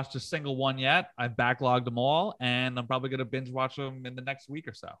not watched a single one yet. I've backlogged them all, and I'm probably going to binge watch them in the next week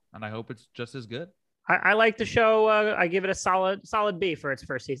or so. And I hope it's just as good. I like the show. I give it a solid B for its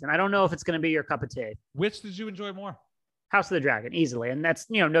first season. I don't know if it's going to be your cup of tea. Which did you enjoy more? House of the Dragon, easily. And that's,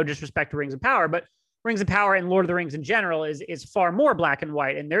 no disrespect to Rings of Power, but Rings of Power and Lord of the Rings in general is far more black and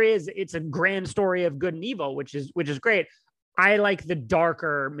white. And it's a grand story of good and evil, which is great. I like the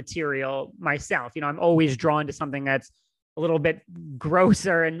darker material myself. I'm always drawn to something that's a little bit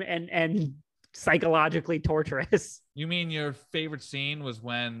grosser and psychologically torturous. You mean your favorite scene was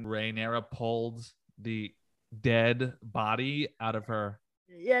when Rhaenyra pulled the dead body out of her?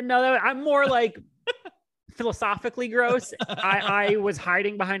 Yeah, no, I'm more like philosophically gross. I was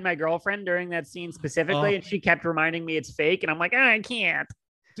hiding behind my girlfriend during that scene specifically, and she kept reminding me it's fake, and I'm like, I can't.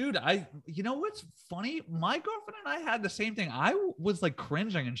 Dude, you know what's funny? My girlfriend and I had the same thing. I was like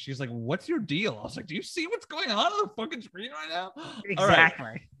cringing, and she's like, "What's your deal?" I was like, "Do you see what's going on the fucking screen right now?"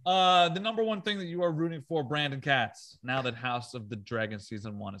 Exactly. All right. The number one thing that you are rooting for, Brandon Katz, now that House of the Dragon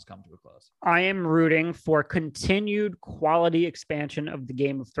season 1 has come to a close. I am rooting for continued quality expansion of the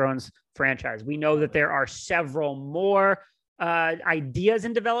Game of Thrones franchise. We know that there are several more ideas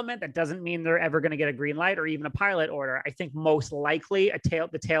in development. That doesn't mean they're ever going to get a green light or even a pilot order. I think most likely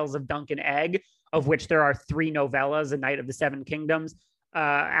the Tales of Dunk and Egg, of which there are 3 novellas, A Night of the Seven Kingdoms,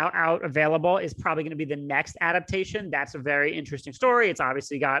 out available, is probably going to be the next adaptation. That's a very interesting story. It's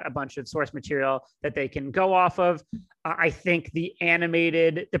obviously got a bunch of source material that they can go off of. I think the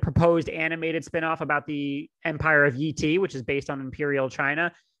proposed animated spinoff about the Empire of Yi Ti, which is based on Imperial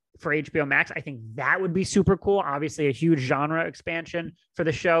China, for HBO Max, I think that would be super cool. Obviously, a huge genre expansion for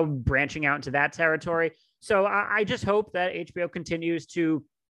the show, branching out into that territory. So I just hope that HBO continues to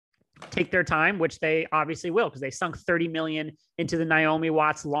take their time, which they obviously will, because they sunk $30 million into the Naomi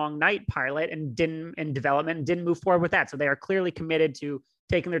Watts Long Night pilot and didn't move forward with that. So they are clearly committed to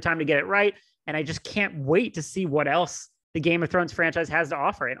taking their time to get it right. And I just can't wait to see what else the Game of Thrones franchise has to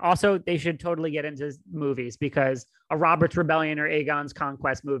offer. And also, they should totally get into movies, because a Robert's Rebellion or Aegon's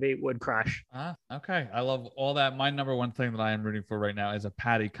Conquest movie would crush. Okay. I love all that. My number one thing that I am rooting for right now is a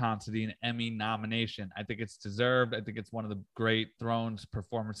Patty Considine Emmy nomination. I think it's deserved. I think it's one of the great Thrones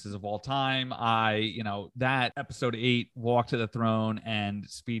performances of all time. That episode 8, Walk to the Throne, and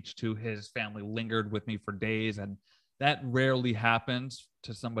speech to his family lingered with me for days. And that rarely happens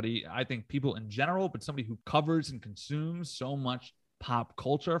to somebody, I think people in general, but somebody who covers and consumes so much pop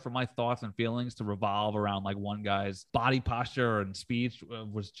culture, for my thoughts and feelings to revolve around like one guy's body posture and speech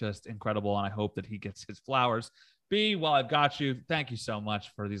was just incredible. And I hope that he gets his flowers. B, while I've got you, thank you so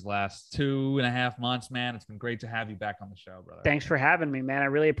much for these last 2.5 months, man. It's been great to have you back on the show, brother. Thanks for having me, man. I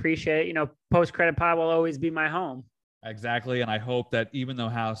really appreciate it. Post-Credit Pod will always be my home. Exactly. And I hope that even though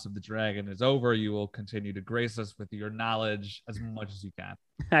House of the Dragon is over, you will continue to grace us with your knowledge as much as you can.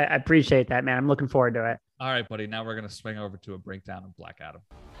 I appreciate that, man. I'm looking forward to it. All right, buddy. Now we're going to swing over to a breakdown of Black Adam.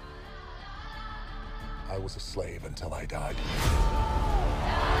 I was a slave until I died.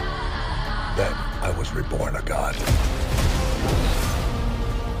 Then I was reborn a god.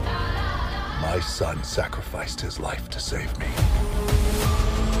 My son sacrificed his life to save me.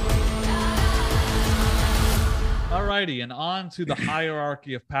 All right, righty, and on to the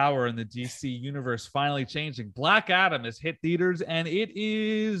hierarchy of power in the DC universe finally changing. Black Adam has hit theaters, and it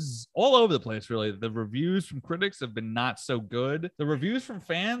is all over the place, really. The reviews from critics have been not so good. The reviews from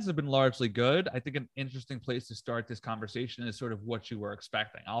fans have been largely good. I think an interesting place to start this conversation is sort of what you were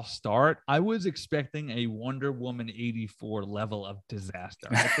expecting. I'll start. I was expecting a Wonder Woman 84 level of disaster.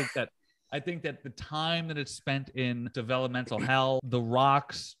 I think that the time that it's spent in developmental hell, The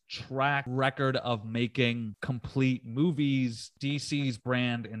Rock's track record of making complete movies, DC's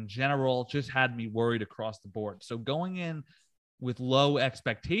brand in general, just had me worried across the board. So going in with low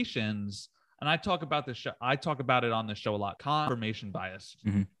expectations, and I talk about it on the show a lot, confirmation bias,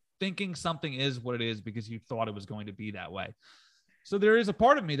 thinking something is what it is because you thought it was going to be that way. So there is a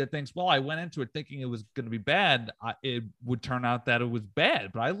part of me that thinks, well, I went into it thinking it was going to be bad. It would turn out that it was bad,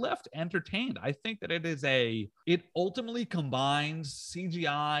 but I left entertained. I think that it ultimately combines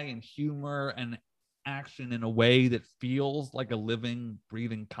CGI and humor and action in a way that feels like a living,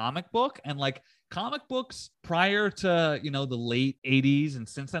 breathing comic book. And like comic books prior to, the late 80s and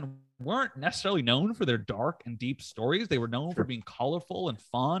since then weren't necessarily known for their dark and deep stories. They were known for being colorful and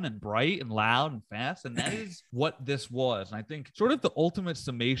fun and bright and loud and fast. And that is what this was. And I think sort of the ultimate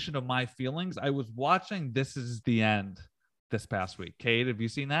summation of my feelings, I was watching This Is the End this past week. Kate, have you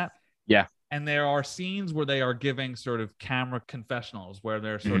seen that? Yeah. And there are scenes where they are giving sort of camera confessionals where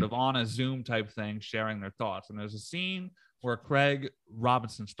they're sort of on a Zoom type thing, sharing their thoughts. And there's a scene where Craig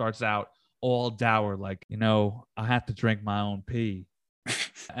Robinson starts out all dour, like, I have to drink my own pee.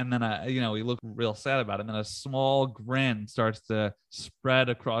 And then, he looked real sad about it. And then a small grin starts to spread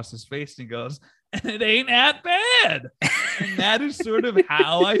across his face. And he goes, and it ain't that bad. And that is sort of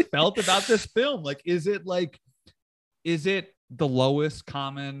how I felt about this film. Like, is it the lowest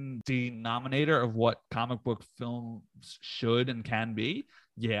common denominator of what comic book films should and can be?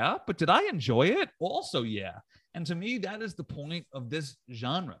 Yeah. But did I enjoy it? Also, yeah. And to me, that is the point of this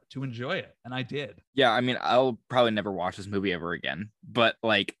genre, to enjoy it. And I did. Yeah, I mean, I'll probably never watch this movie ever again. But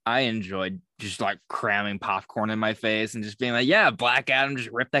like, I enjoyed just like cramming popcorn in my face and just being like, yeah, Black Adam just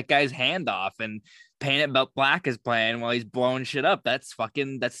ripped that guy's hand off and Paint It Black is playing while he's blowing shit up. That's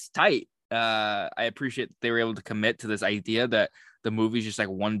tight. I appreciate that they were able to commit to this idea that the movie's just like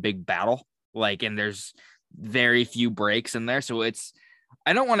one big battle. Like, and there's very few breaks in there. So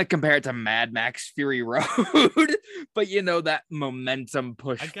I don't want to compare it to Mad Max Fury Road, but that momentum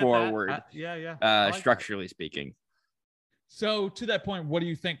push forward. Structurally speaking. So to that point, what do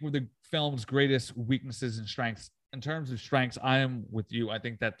you think were the film's greatest weaknesses and strengths? In terms of strengths, I am with you. I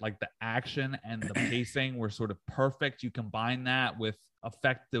think that like the action and the pacing were sort of perfect. You combine that with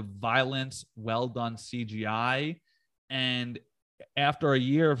effective violence, well done CGI, and after a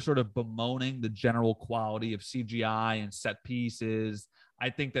year of sort of bemoaning the general quality of CGI and set pieces, I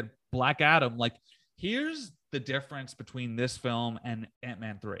think that Black Adam, like, here's the difference between this film and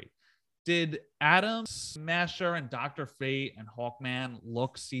Ant-Man 3. Did Atom Smasher and Dr. Fate and Hawkman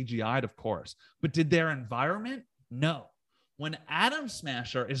look CGI'd? Of course. But did their environment? No. When Atom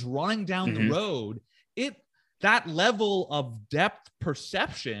Smasher is running down the road, that level of depth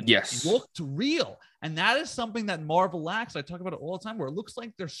perception looked real. And that is something that Marvel lacks. I talk about it all the time, where it looks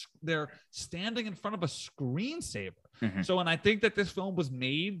like they're standing in front of a screensaver. So, and I think that this film was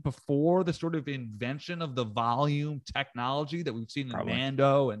made before the sort of invention of the volume technology that we've seen in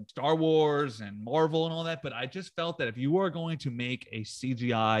Mando and Star Wars and Marvel and all that. But I just felt that if you are going to make a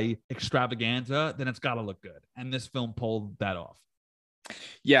CGI extravaganza, then it's got to look good. And this film pulled that off.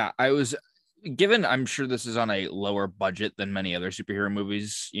 Yeah, Given I'm sure this is on a lower budget than many other superhero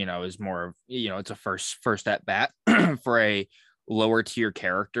movies, is more of, it's a first at bat for a lower tier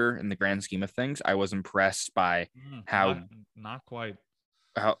character in the grand scheme of things. I was impressed by how not quite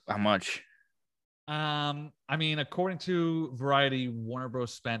how much. I mean, according to Variety, Warner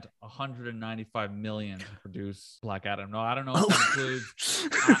Bros. Spent $195 million to produce Black Adam. No, I don't know if that includes.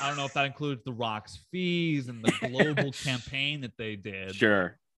 I don't know if that includes The Rock's fees and the global campaign that they did.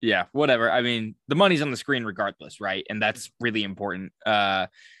 Sure. Yeah, whatever. I mean, the money's on the screen regardless, right? And that's really important.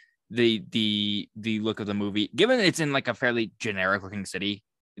 The look of the movie, given it's in like a fairly generic looking city,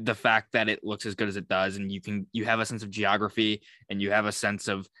 the fact that it looks as good as it does, and you have a sense of geography and you have a sense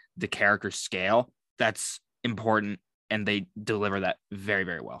of the character's scale, that's important, and they deliver that very,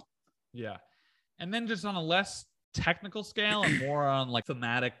 very well. Yeah. And then just on a less technical scale and more on like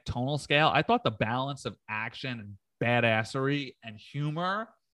thematic tonal scale, I thought the balance of action and badassery and humor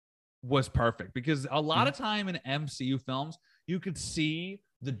was perfect, because a lot of time in MCU films, you could see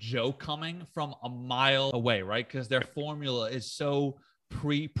the joke coming from a mile away, right? Because their formula is so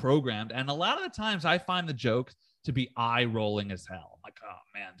pre-programmed. And a lot of the times I find the jokes to be eye-rolling as hell. like, oh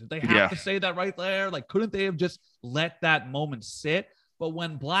man, did they have to say that right there? Like, couldn't they have just let that moment sit? But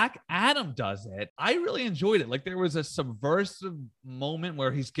when Black Adam does it, I really enjoyed it. Like, there was a subversive moment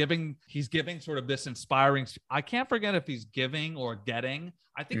where he's giving sort of this inspiring. I can't forget if he's giving or getting.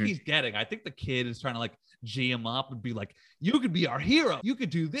 I think he's getting. I think the kid is trying to like G him up and be like, you could be our hero. You could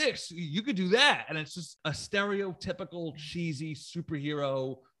do this. You could do that. And it's just a stereotypical cheesy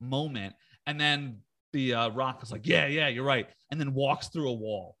superhero moment. And then the Rock is like, yeah, you're right. And then walks through a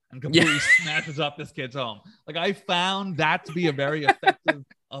wall and completely smashes up this kid's home. Like, I found that to be a very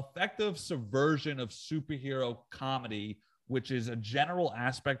effective subversion of superhero comedy, which is a general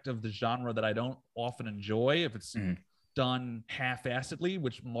aspect of the genre that I don't often enjoy if it's done half-assedly,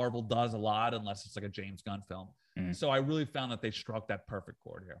 which Marvel does a lot, unless it's like a James Gunn film. So I really found that they struck that perfect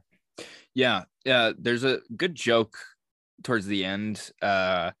chord here. Yeah. There's a good joke towards the end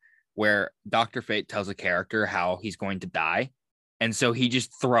where Dr. Fate tells a character how he's going to die. And so he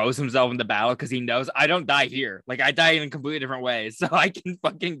just throws himself into battle because he knows, I don't die here. Like, I die in a completely different way. So I can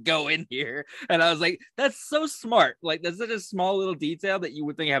fucking go in here. And I was like, that's so smart. Like, that's such a small little detail that you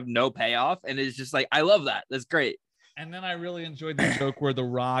would think have no payoff. And it's just like, I love that. That's great. And then I really enjoyed the joke where The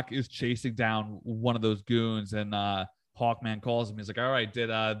Rock is chasing down one of those goons, and Hawkman calls him. He's like, all right, did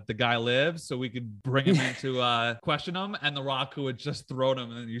the guy live so we could bring him in to question him? And The Rock, who had just thrown him,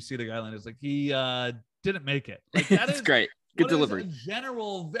 and then you see the guy land, is like, he didn't make it. Like, that is great. Good delivery. A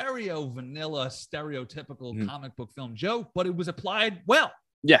general, very vanilla, stereotypical comic book film joke, but it was applied well.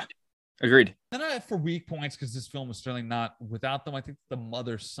 Yeah, agreed. Then for weak points, because this film was certainly not without them, I think the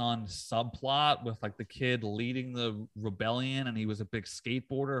mother-son subplot with like the kid leading the rebellion and he was a big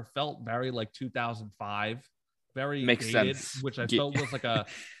skateboarder felt very like 2005. Very makes dated, sense, which I felt was like a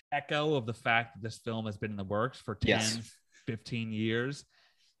echo of the fact that this film has been in the works for 10, 15 years.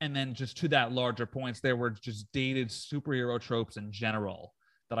 And then just to that larger points, there were just dated superhero tropes in general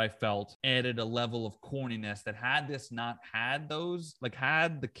that I felt added a level of corniness that had this not had those, like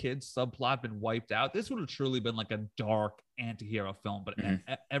had the kids subplot been wiped out, this would have truly been like a dark anti-hero film. But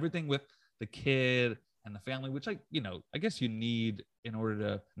everything with the kid and the family, which I guess you need in order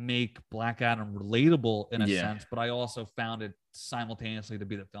to make Black Adam relatable in a sense, but I also found it simultaneously to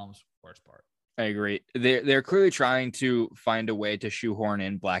be the film's worst part. I agree. They're clearly trying to find a way to shoehorn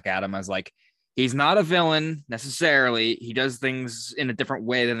in Black Adam as like, he's not a villain necessarily. He does things in a different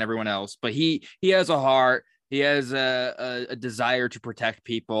way than everyone else, but he has a heart. He has a desire to protect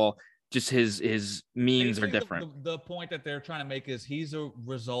people. Just his means are different. The point that they're trying to make is he's a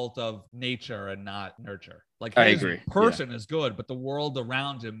result of nature and not nurture. Like, I his agree. person is good, but the world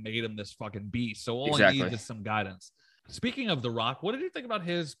around him made him this fucking beast. So all he needs is some guidance. Speaking of The Rock, what did you think about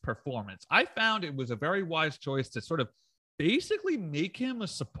his performance? I found it was a very wise choice to sort of basically make him a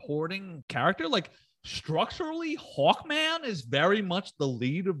supporting character. Like, structurally, Hawkman is very much the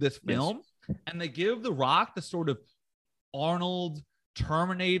lead of this film. And they give The Rock the sort of Arnold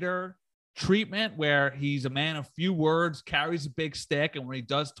Terminator treatment where he's a man of few words, carries a big stick, and when he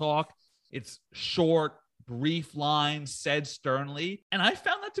does talk, it's short, brief lines said sternly. And I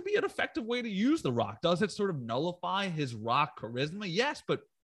found that to be an effective way to use The Rock. Does it sort of nullify his Rock charisma? Yes, but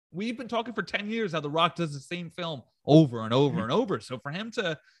we've been talking for 10 years how The Rock does the same film over and over and over. So for him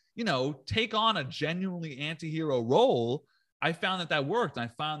to, take on a genuinely anti-hero role, I found that worked. I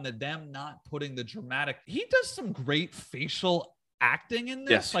found that them not putting the dramatic, he does some great facial acting in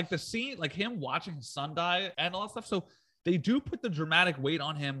this, like the scene, like him watching his son die and all that stuff. So they do put the dramatic weight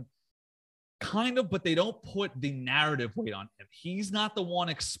on him kind of, but they don't put the narrative weight on him. He's not the one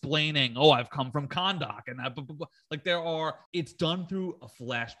explaining, oh, I've come from Kahndaq and like it's done through a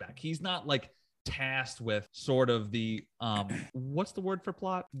flashback. He's not like tasked with sort of the what's the word for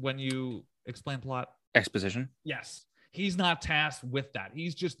plot when you explain plot? Exposition. Yes. He's not tasked with that.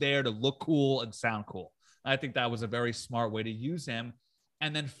 He's just there to look cool and sound cool. I think that was a very smart way to use him.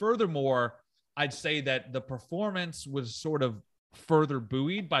 And then furthermore, I'd say that the performance was sort of further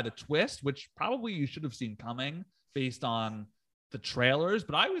buoyed by the twist, which probably you should have seen coming based on the trailers.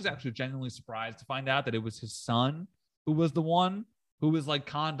 But I was actually genuinely surprised to find out that it was his son who was the one who was like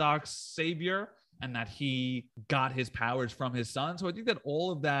Kahndaq's savior and that he got his powers from his son. So I think that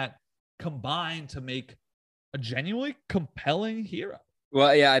all of that combined to make a genuinely compelling hero.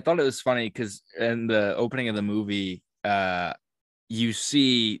 Well, yeah, I thought it was funny because in the opening of the movie, you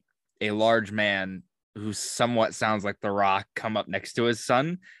see a large man who somewhat sounds like The Rock come up next to his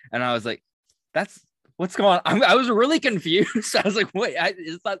son. And I was like, what's going on? I was really confused. I was like, wait,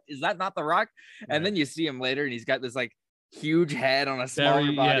 is that not The Rock? And then you see him later and he's got this like huge head on a smaller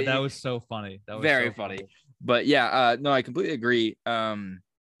body. Yeah, that was so funny. That was very so funny. But yeah, no, I completely agree.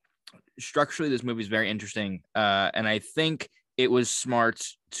 Structurally, this movie is very interesting. And I think it was smart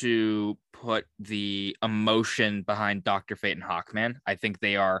to put the emotion behind Dr. Fate and Hawkman. I think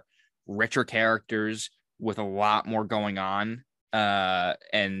they are richer characters with a lot more going on,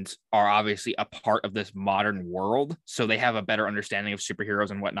 and are obviously a part of this modern world. So they have a better understanding of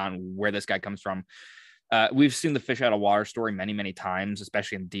superheroes and whatnot and where this guy comes from. We've seen the fish out of water story many, many times,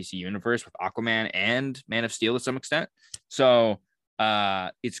 especially in the DC universe with Aquaman and Man of Steel to some extent. So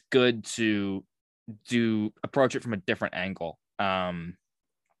it's good to approach it from a different angle.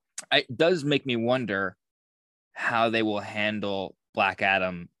 It does make me wonder how they will handle Black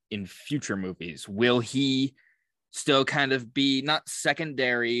Adam in future movies. Will he still kind of be not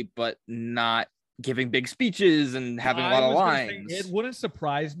secondary, but not giving big speeches and having a lot of lines? It wouldn't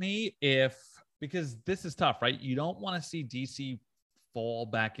surprise me if, because this is tough, right? You don't want to see DC fall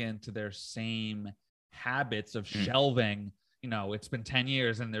back into their same habits of shelving. You know, it's been 10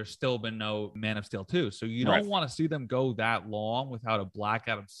 years and there's still been no Man of Steel 2. So you don't want to see them go that long without a Black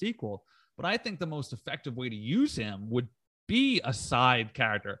Adam sequel. But I think the most effective way to use him would be a side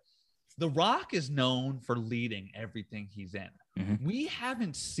character. The Rock is known for leading everything he's in. Mm-hmm. We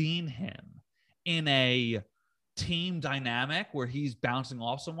haven't seen him in a team dynamic where he's bouncing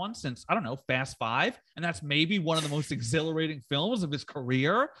off someone since, I don't know, Fast Five. And that's maybe one of the most exhilarating films of his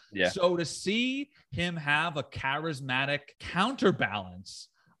career. Yeah. So to see him have a charismatic counterbalance,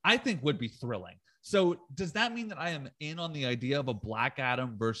 I think would be thrilling. So does that mean that I am in on the idea of a Black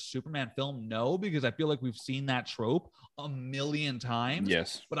Adam versus Superman film? No, because I feel like we've seen that trope a million times.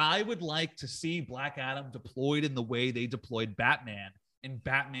 Yes. But I would like to see Black Adam deployed in the way they deployed Batman in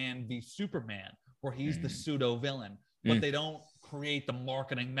Batman v Superman, where he's the pseudo villain, but they don't create the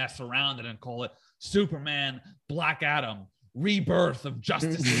marketing mess around it and call it Superman, Black Adam, Rebirth of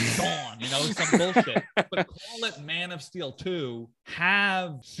Justice is Dawn, you know, some bullshit. But call it Man of Steel 2,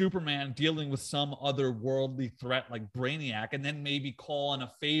 have Superman dealing with some other worldly threat like Brainiac, and then maybe call in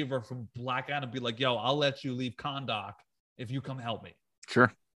a favor from Black Adam, be like, yo, I'll let you leave Kahndaq if you come help me.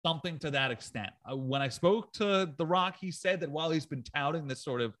 Sure. Something to that extent. When I spoke to The Rock, he said that while he's been touting this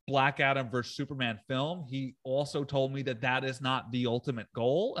sort of Black Adam versus Superman film, he also told me that that is not the ultimate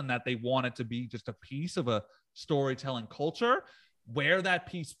goal and that they want it to be just a piece of a storytelling culture. Where that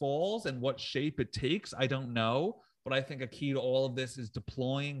piece falls and what shape it takes, I don't know. But I think a key to all of this is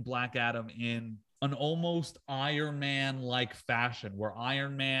deploying Black Adam in an almost Iron Man-like fashion, where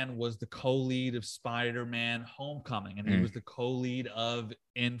Iron Man was the co-lead of Spider-Man Homecoming, and he was the co-lead of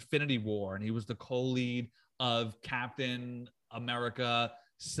Infinity War, and he was the co-lead of Captain America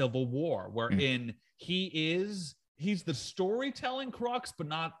Civil War, wherein he's the storytelling crux, but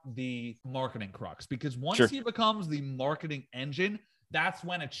not the marketing crux, because once he becomes the marketing engine, that's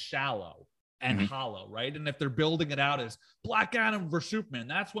when it's shallow and hollow, right? And if they're building it out as Black Adam versus Superman,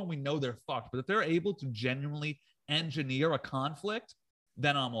 that's when we know they're fucked. But if they're able to genuinely engineer a conflict,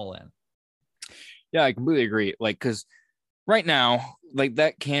 then I'm all in. Yeah, I completely agree. Like, because right now, like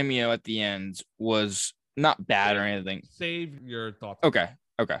that cameo at the end was not bad or anything. Save your thoughts. Okay.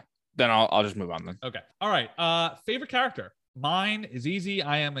 Then I'll just move on then. Okay. All right. Favorite character. Mine is easy.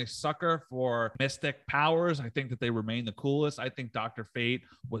 I am a sucker for mystic powers. I think that they remain the coolest. I think Dr. Fate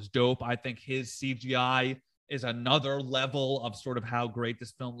was dope. I think his CGI is another level of sort of how great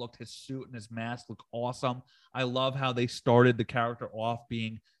this film looked. His suit and his mask look awesome. I love how they started the character off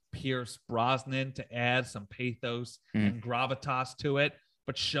being Pierce Brosnan to add some pathos and gravitas to it,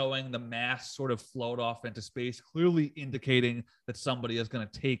 but showing the mask sort of float off into space, clearly indicating that somebody is going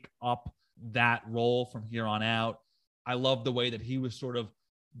to take up that role from here on out. I love the way that he was sort of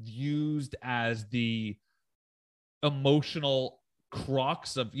used as the emotional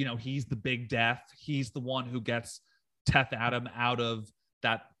crux of, you know, he's the big death. He's the one who gets Teth Adam out of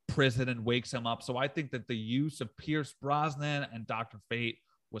that prison and wakes him up. So I think that the use of Pierce Brosnan and Dr. Fate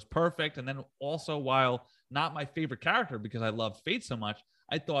was perfect. And then also, while not my favorite character because I love Fate so much,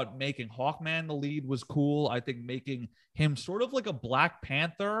 I thought making Hawkman the lead was cool. I think making him sort of like a Black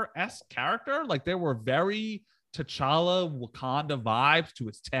Panther-esque character, like there were very T'Challa Wakanda vibes to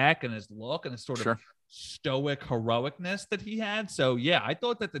his tech and his look and his sort of stoic heroicness that he had. So yeah, I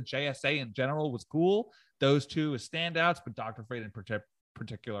thought that the JSA in general was cool. Those two as standouts, but Dr. Fate in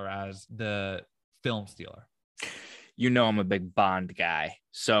particular as the film stealer. You know, I'm a big Bond guy.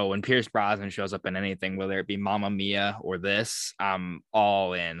 So when Pierce Brosnan shows up in anything, whether it be Mamma Mia or this, I'm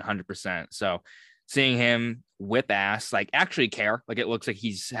all in 100%. So seeing him whip ass, like actually care, like it looks like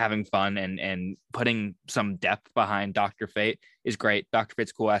he's having fun and putting some depth behind Dr. Fate is great. Dr.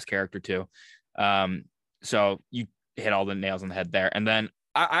 Fate's a cool ass character too. So you hit all the nails on the head there. And then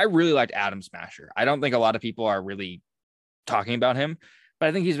I really liked Atom Smasher. I don't think a lot of people are really talking about him, but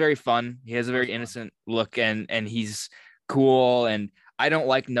I think he's very fun. He has a very innocent look and he's cool. And I don't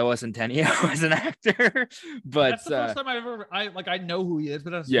like Noah Centineo as an actor, but that's the first time I know who he is,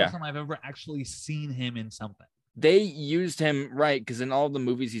 but that's the first time I've ever actually seen him in something. They used him right because in all the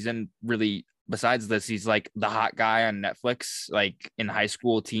movies he's in, really, besides this, he's like the hot guy on Netflix, like in high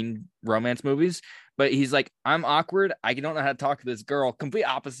school teen romance movies. But he's like, I'm awkward. I don't know how to talk to this girl. Complete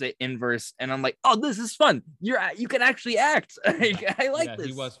opposite, inverse. And I'm like, oh, this is fun. You can actually act. I like this.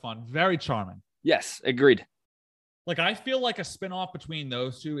 He was fun. Very charming. Yes, agreed. Like, I feel like a spinoff between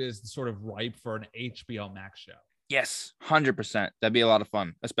those two is sort of ripe for an HBO Max show. Yes, 100%. That'd be a lot of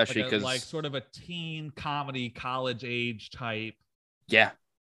fun, especially because like sort of a teen comedy, college age type. Yeah.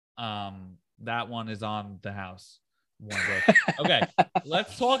 That one is on the house. Okay,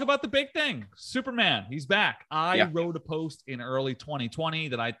 let's talk about the big thing. Superman, he's back. I wrote a post in early 2020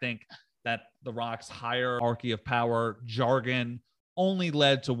 that I think that The Rock's hierarchy of power jargon only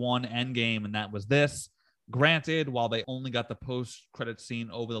led to one end game, and that was this. Granted, while they only got the post-credit scene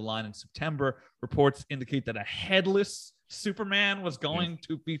over the line in September, reports indicate that a headless Superman was going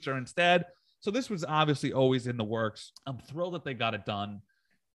to feature instead. So this was obviously always in the works. I'm thrilled that they got it done.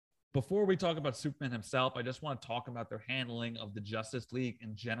 Before we talk about Superman himself, I just want to talk about their handling of the Justice League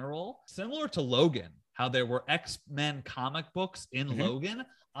in general. Similar to Logan, how there were X-Men comic books in Logan.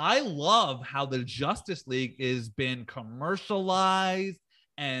 I love how the Justice League has been commercialized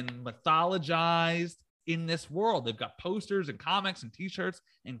and mythologized in this world. They've got posters and comics and t-shirts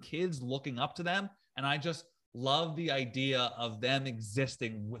and kids looking up to them. And I just love the idea of them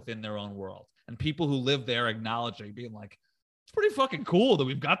existing within their own world and people who live there acknowledging, being like, it's pretty fucking cool that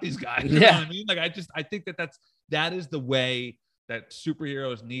we've got these guys. You know what I mean? Like, I think that is the way that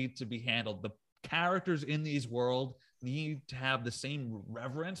superheroes need to be handled. The characters in these worlds need to have the same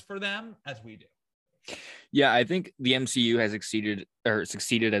reverence for them as we do. Yeah, I think the MCU has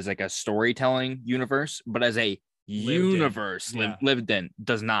succeeded as like a storytelling universe, but as a universe lived in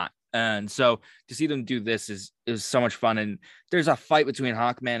does not. And so to see them do this is so much fun. And there's a fight between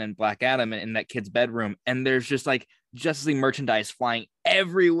Hawkman and Black Adam in that kid's bedroom, and there's just like Justice League merchandise flying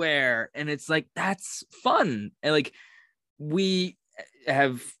everywhere, and it's like, that's fun. And like, we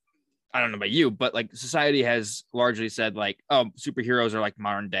have, I don't know about you, but like society has largely said like, oh, superheroes are like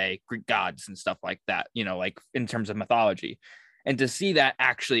modern day Greek gods and stuff like that, you know, like in terms of mythology. And to see that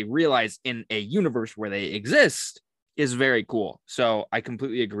actually realized in a universe where they exist is very cool. So I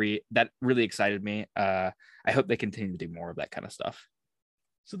completely agree. That really excited me. I hope they continue to do more of that kind of stuff.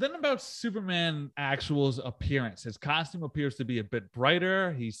 So then about Superman actual's appearance. His costume appears to be a bit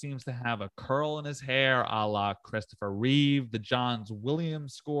brighter. He seems to have a curl in his hair, a la Christopher Reeve. The John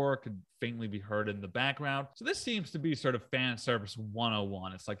Williams score could faintly be heard in the background. So this seems to be sort of fan service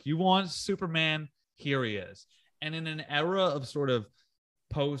 101. It's like, you want Superman, here he is. And in an era of sort of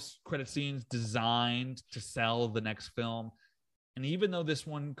post-credit scenes designed to sell the next film, and even though this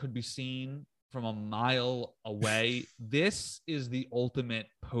one could be seen from a mile away, this is the ultimate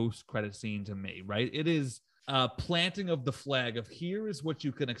post-credit scene to me, right? It is a planting of the flag of, here is what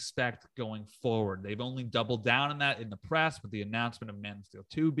you can expect going forward. They've only doubled down on that in the press with the announcement of Man of Steel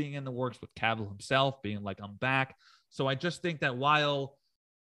 2 being in the works, with Cavill himself being like, I'm back. So I just think that while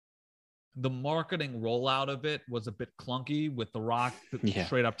the marketing rollout of it was a bit clunky, with The Rock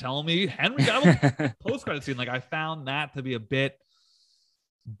straight up telling me, Henry Cavill post-credit scene, like, I found that to be a bit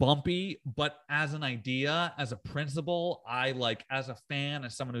bumpy. But as an idea, as a principle, I like, as a fan,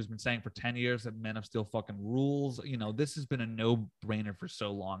 as someone who's been saying for 10 years that Man of Steel fucking rules, you know, this has been a no-brainer for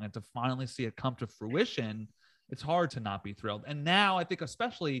so long, and to finally see it come to fruition, it's hard to not be thrilled. And now I think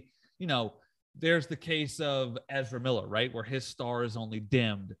especially, you know, there's the case of Ezra Miller, right, where his star is only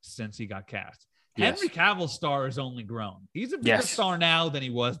dimmed since he got cast. Henry Cavill's star is only grown. He's a bigger star now than he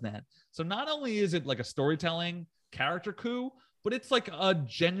was then. So not only is it like a storytelling character coup, but it's like a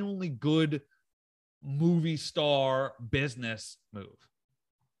genuinely good movie star business move.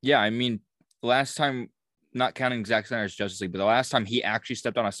 Yeah, I mean, last time, not counting Zack Snyder's Justice League, but the last time he actually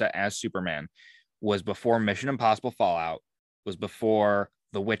stepped on a set as Superman was before Mission Impossible Fallout, was before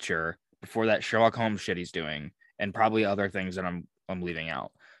The Witcher, before that Sherlock Holmes shit he's doing, and probably other things that I'm leaving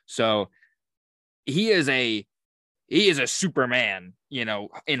out. So he is a Superman, you know,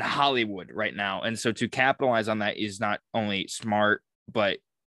 in Hollywood right now. And so to capitalize on that is not only smart, but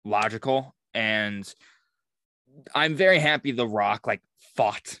logical. And I'm very happy The Rock like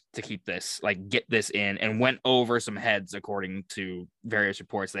fought to keep this, like get this in, and went over some heads, according to various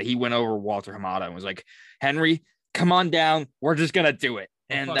reports, that he went over Walter Hamada and was like, Henry, come on down. We're just going to do it.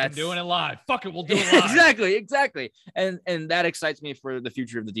 And that's doing it live. Fuck it, we'll do it live. Exactly. And that excites me for the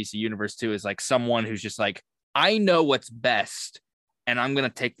future of the DC universe too, is like someone who's just like, I know what's best, and I'm going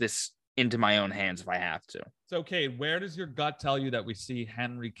to take this into my own hands if I have to. So, Cade, where does your gut tell you that we see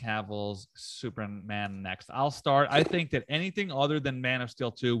Henry Cavill's Superman next? I'll start. I think that anything other than Man of Steel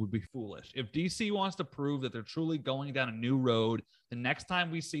 2 would be foolish. If DC wants to prove that they're truly going down a new road, the next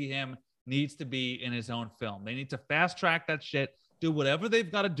time we see him needs to be in his own film. They need to fast track that shit, do whatever they've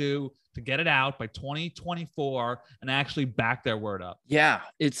got to do to get it out by 2024 and actually back their word up. Yeah,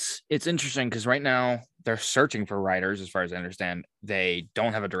 it's interesting because right now they're searching for writers, as far as I understand. They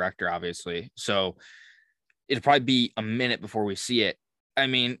don't have a director, obviously. So it'll probably be a minute before we see it. I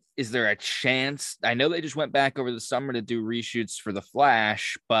mean, is there a chance? I know they just went back over the summer to do reshoots for The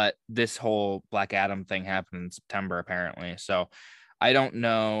Flash, but this whole Black Adam thing happened in September, apparently. So I don't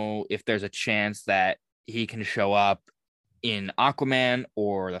know if there's a chance that he can show up in Aquaman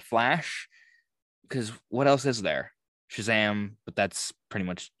or The Flash, because what else is there? Shazam, but that's pretty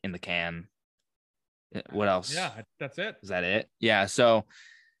much in the can. What else? Yeah, that's it. Is that it? Yeah. So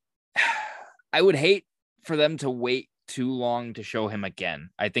I would hate for them to wait too long to show him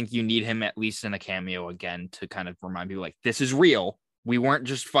again. I think you need him at least in a cameo again to kind of remind people like, this is real. We weren't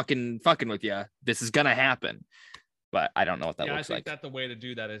just fucking with you. This is gonna happen. But I don't know what that looks like. I think that the way to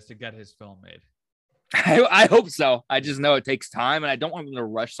do that is to get his film made. I hope so. I just know it takes time, and I don't want them to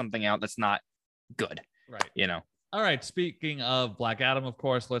rush something out that's not good. Right. You know. All right. Speaking of Black Adam, of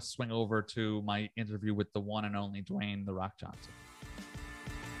course, let's swing over to my interview with the one and only Dwayne "The Rock" Johnson.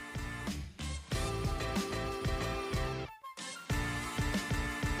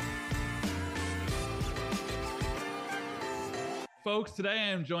 Folks, today I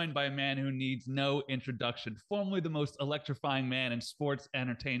am joined by a man who needs no introduction, formerly the most electrifying man in sports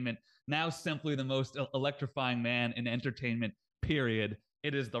entertainment, now simply the most electrifying man in entertainment, period.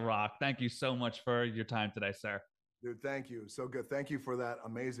 It is The Rock. Thank you so much for your time today, sir. Dude, thank you. So good. Thank you for that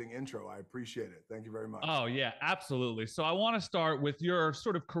amazing intro. I appreciate it. Thank you very much. Oh, yeah, absolutely. So I want to start with your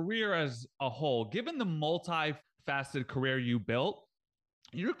sort of career as a whole. Given the multifaceted career you built,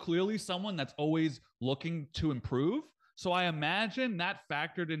 you're clearly someone that's always looking to improve. So I imagine that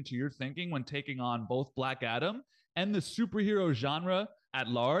factored into your thinking when taking on both Black Adam and the superhero genre at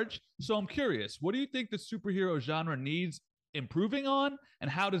large. So I'm curious, what do you think the superhero genre needs improving on,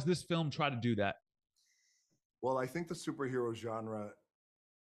 and how does this film try to do that? Well, I think the superhero genre,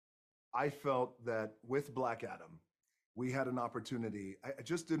 I felt that with Black Adam, we had an opportunity. I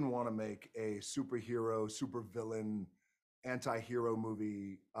just didn't want to make a superhero, supervillain, anti-hero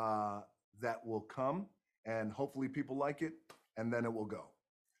movie that will come and hopefully people like it, and then it will go.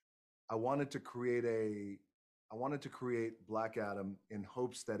 I wanted to create Black Adam in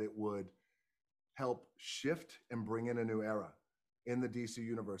hopes that it would help shift and bring in a new era in the DC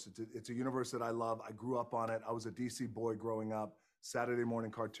universe. It's a universe that I love. I grew up on it. I was a DC boy growing up. Saturday morning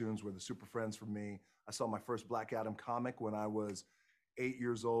cartoons were the super friends for me. I saw my first Black Adam comic when I was 7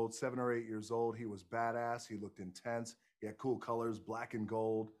 or 8 years old. He was badass. He looked intense. He had cool colors, black and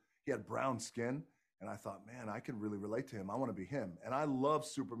gold. He had brown skin. And I thought, man, I can really relate to him. I want to be him. And I love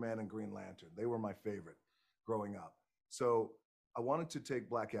Superman and Green Lantern. They were my favorite growing up. So I wanted to take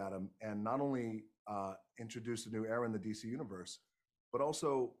Black Adam and not only introduce a new era in the DC universe, but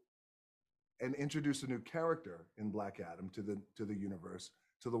also introduce a new character in Black Adam to the universe,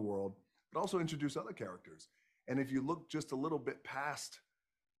 to the world, but also introduce other characters. And if you look just a little bit past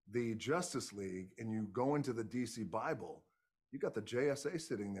the Justice League and you go into the DC Bible, you got the JSA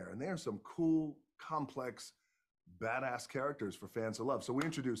sitting there, and they are some cool, complex, badass characters for fans to love. So we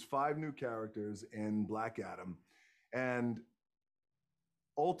introduced 5 new characters in Black Adam. And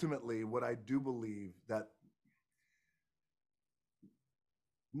ultimately, what I do believe that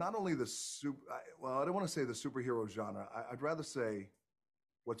not only I don't want to say the superhero genre. I'd rather say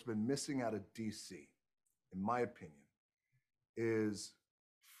what's been missing out of DC, in my opinion, is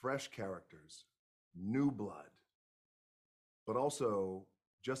fresh characters, new blood, but also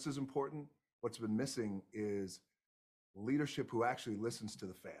just as important, what's been missing is leadership who actually listens to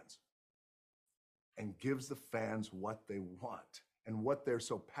the fans and gives the fans what they want and what they're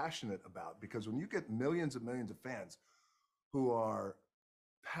so passionate about. Because when you get millions and millions of fans who are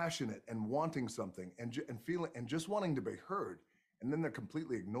passionate and wanting something and feeling and just wanting to be heard, and then they're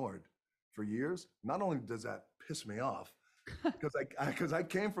completely ignored for years, not only does that piss me off, because I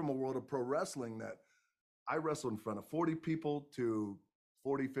came from a world of pro wrestling that I wrestled in front of 40 people to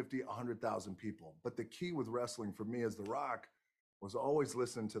 40, 50, 100,000 people. But the key with wrestling for me as The Rock was always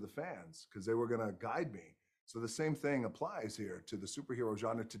listen to the fans because they were going to guide me. So the same thing applies here to the superhero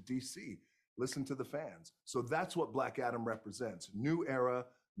genre, to DC. Listen to the fans. So that's what Black Adam represents. New era,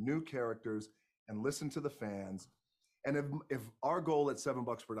 new characters, and listen to the fans. And if our goal at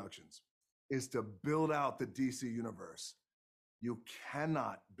 $7 Productions is to build out the DC universe, you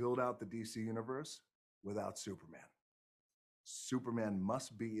cannot build out the DC universe without Superman. Superman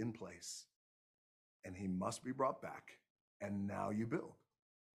must be in place, and he must be brought back, and now you build.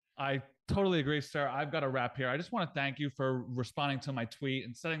 I totally agree, sir. I've got to wrap here. I just want to thank you for responding to my tweet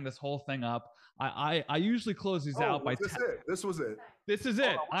and setting this whole thing up. I usually close these out by This was it. This is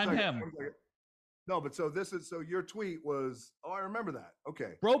it. I'm him. No, but so your tweet was, I remember that.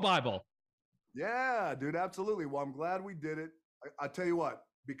 Okay. Bro Bible. Yeah, dude, absolutely. Well, I'm glad we did it. I tell you what,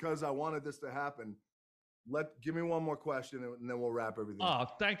 because I wanted this to happen, give me one more question and then we'll wrap everything up.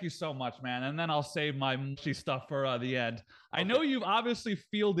 Oh, thank you so much, man. And then I'll save my mushy stuff for the end. Okay. I know you've obviously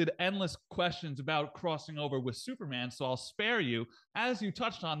fielded endless questions about crossing over with Superman, so I'll spare you. As you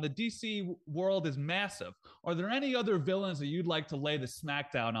touched on, the DC world is massive. Are there any other villains that you'd like to lay the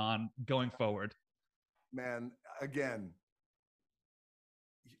smackdown on going forward? Man, again,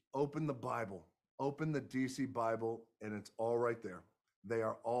 open the Bible, open the DC Bible, and it's all right there. They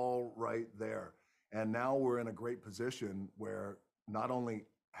are all right there. And now we're in a great position where not only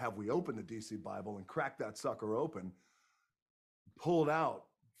have we opened the DC Bible and cracked that sucker open, pulled out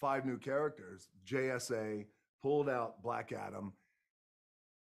 5 new characters, JSA, pulled out Black Adam,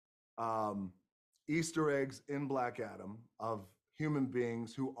 Easter eggs in Black Adam of human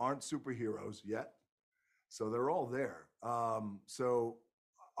beings who aren't superheroes yet. So they're all there. So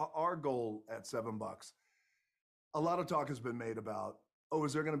our goal at $7, a lot of talk has been made about, oh,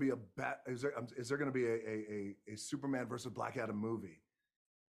 is there going to be is there going to be a Superman versus Black Adam movie?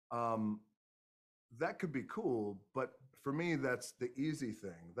 That could be cool, but for me, that's the easy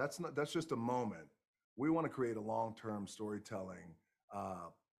thing. That's just a moment. We want to create a long-term storytelling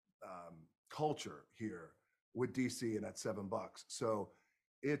culture here with DC and at $7. So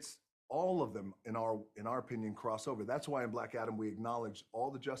it's all of them, in our opinion, cross over. That's why in Black Adam we acknowledged all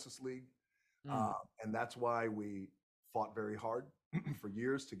the Justice League, and that's why we fought very hard for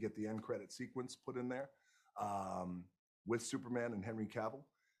years to get the end credit sequence put in there with Superman and Henry Cavill.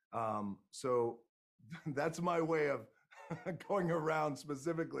 So that's my way of going around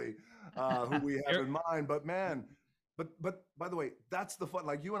specifically who we have in mind. But man, but by the way, that's the fun.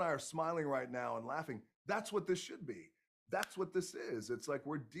 Like, you and I are smiling right now and laughing. That's what this should be. That's what this is. It's like,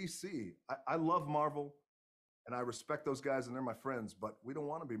 we're DC. I love Marvel and I respect those guys and they're my friends, but we don't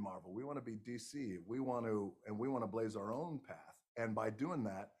want to be Marvel. We want to be DC. We want to blaze our own path. And by doing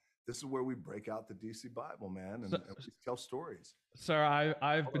that, this is where we break out the DC Bible, man, and we tell stories. Sir,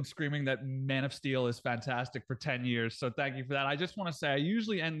 I've been screaming that Man of Steel is fantastic for 10 years. So thank you for that. I just want to say, I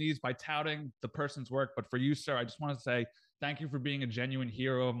usually end these by touting the person's work, but for you, sir, I just want to say thank you for being a genuine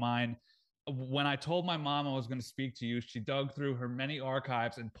hero of mine. When I told my mom I was going to speak to you, she dug through her many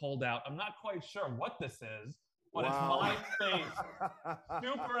archives and pulled out, I'm not quite sure what this is, but wow. It's my face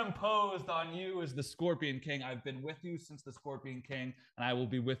superimposed on you as the Scorpion King. I've been with you since the Scorpion King, and I will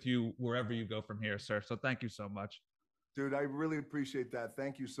be with you wherever you go from here, sir. So thank you so much. Dude, I really appreciate that.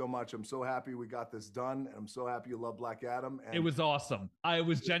 Thank you so much. I'm so happy we got this done, and I'm so happy you love Black Adam. And it was awesome. It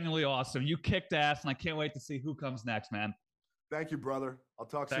was genuinely awesome. You kicked ass, and I can't wait to see who comes next, man. Thank you, brother. I'll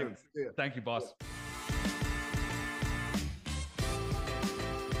talk soon. Thank you, boss.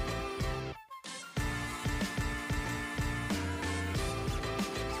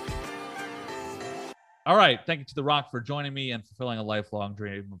 All right. Thank you to The Rock for joining me and fulfilling a lifelong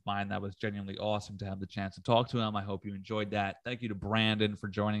dream of mine. That was genuinely awesome to have the chance to talk to him. I hope you enjoyed that. Thank you to Brandon for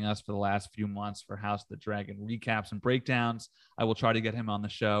joining us for the last few months for House of the Dragon recaps and breakdowns. I will try to get him on the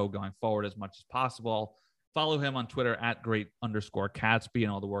show going forward as much as possible. Follow him on Twitter at @great_Catsby and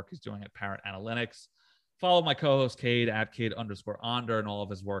all the work he's doing at Parrot Analytics. Follow my co-host Cade at Cade_Onder and all of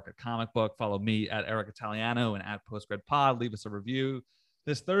his work at Comic Book. Follow me at Eric Italiano and at PostgredPod. Leave us a review.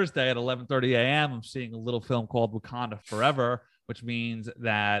 This Thursday at 11:30 a.m., I'm seeing a little film called Wakanda Forever, which means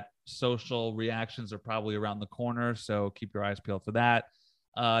that social reactions are probably around the corner. So keep your eyes peeled for that.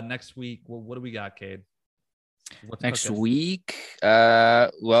 Next week, what do we got, Cade? Next week,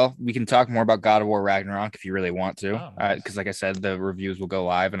 well, we can talk more about God of War Ragnarok if you really want to, because like I said, the reviews will go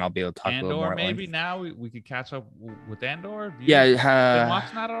live and I'll be able to talk Andor, a little more. Maybe now we could catch up with Andor. Been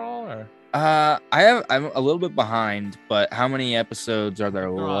watching that at all? Or? I'm a little bit behind, but how many episodes are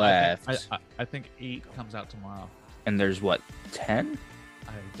there left? I think 8 comes out tomorrow. And there's what, 10?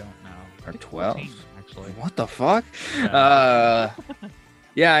 I don't know. Or 12? 14, actually. What the fuck? Yeah.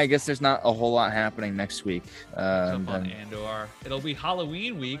 Yeah, I guess there's not a whole lot happening next week. On Andor. It'll be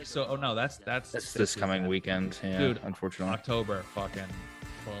Halloween week, so that's this coming weekend. Yeah, dude, unfortunately, October fucking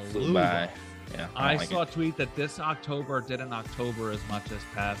flew by. Yeah, I saw a tweet that this October didn't October as much as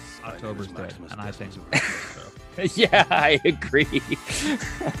past October's did, and I think so. Yeah, I agree.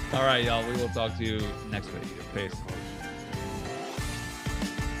 All right, y'all. We will talk to you next week. Peace.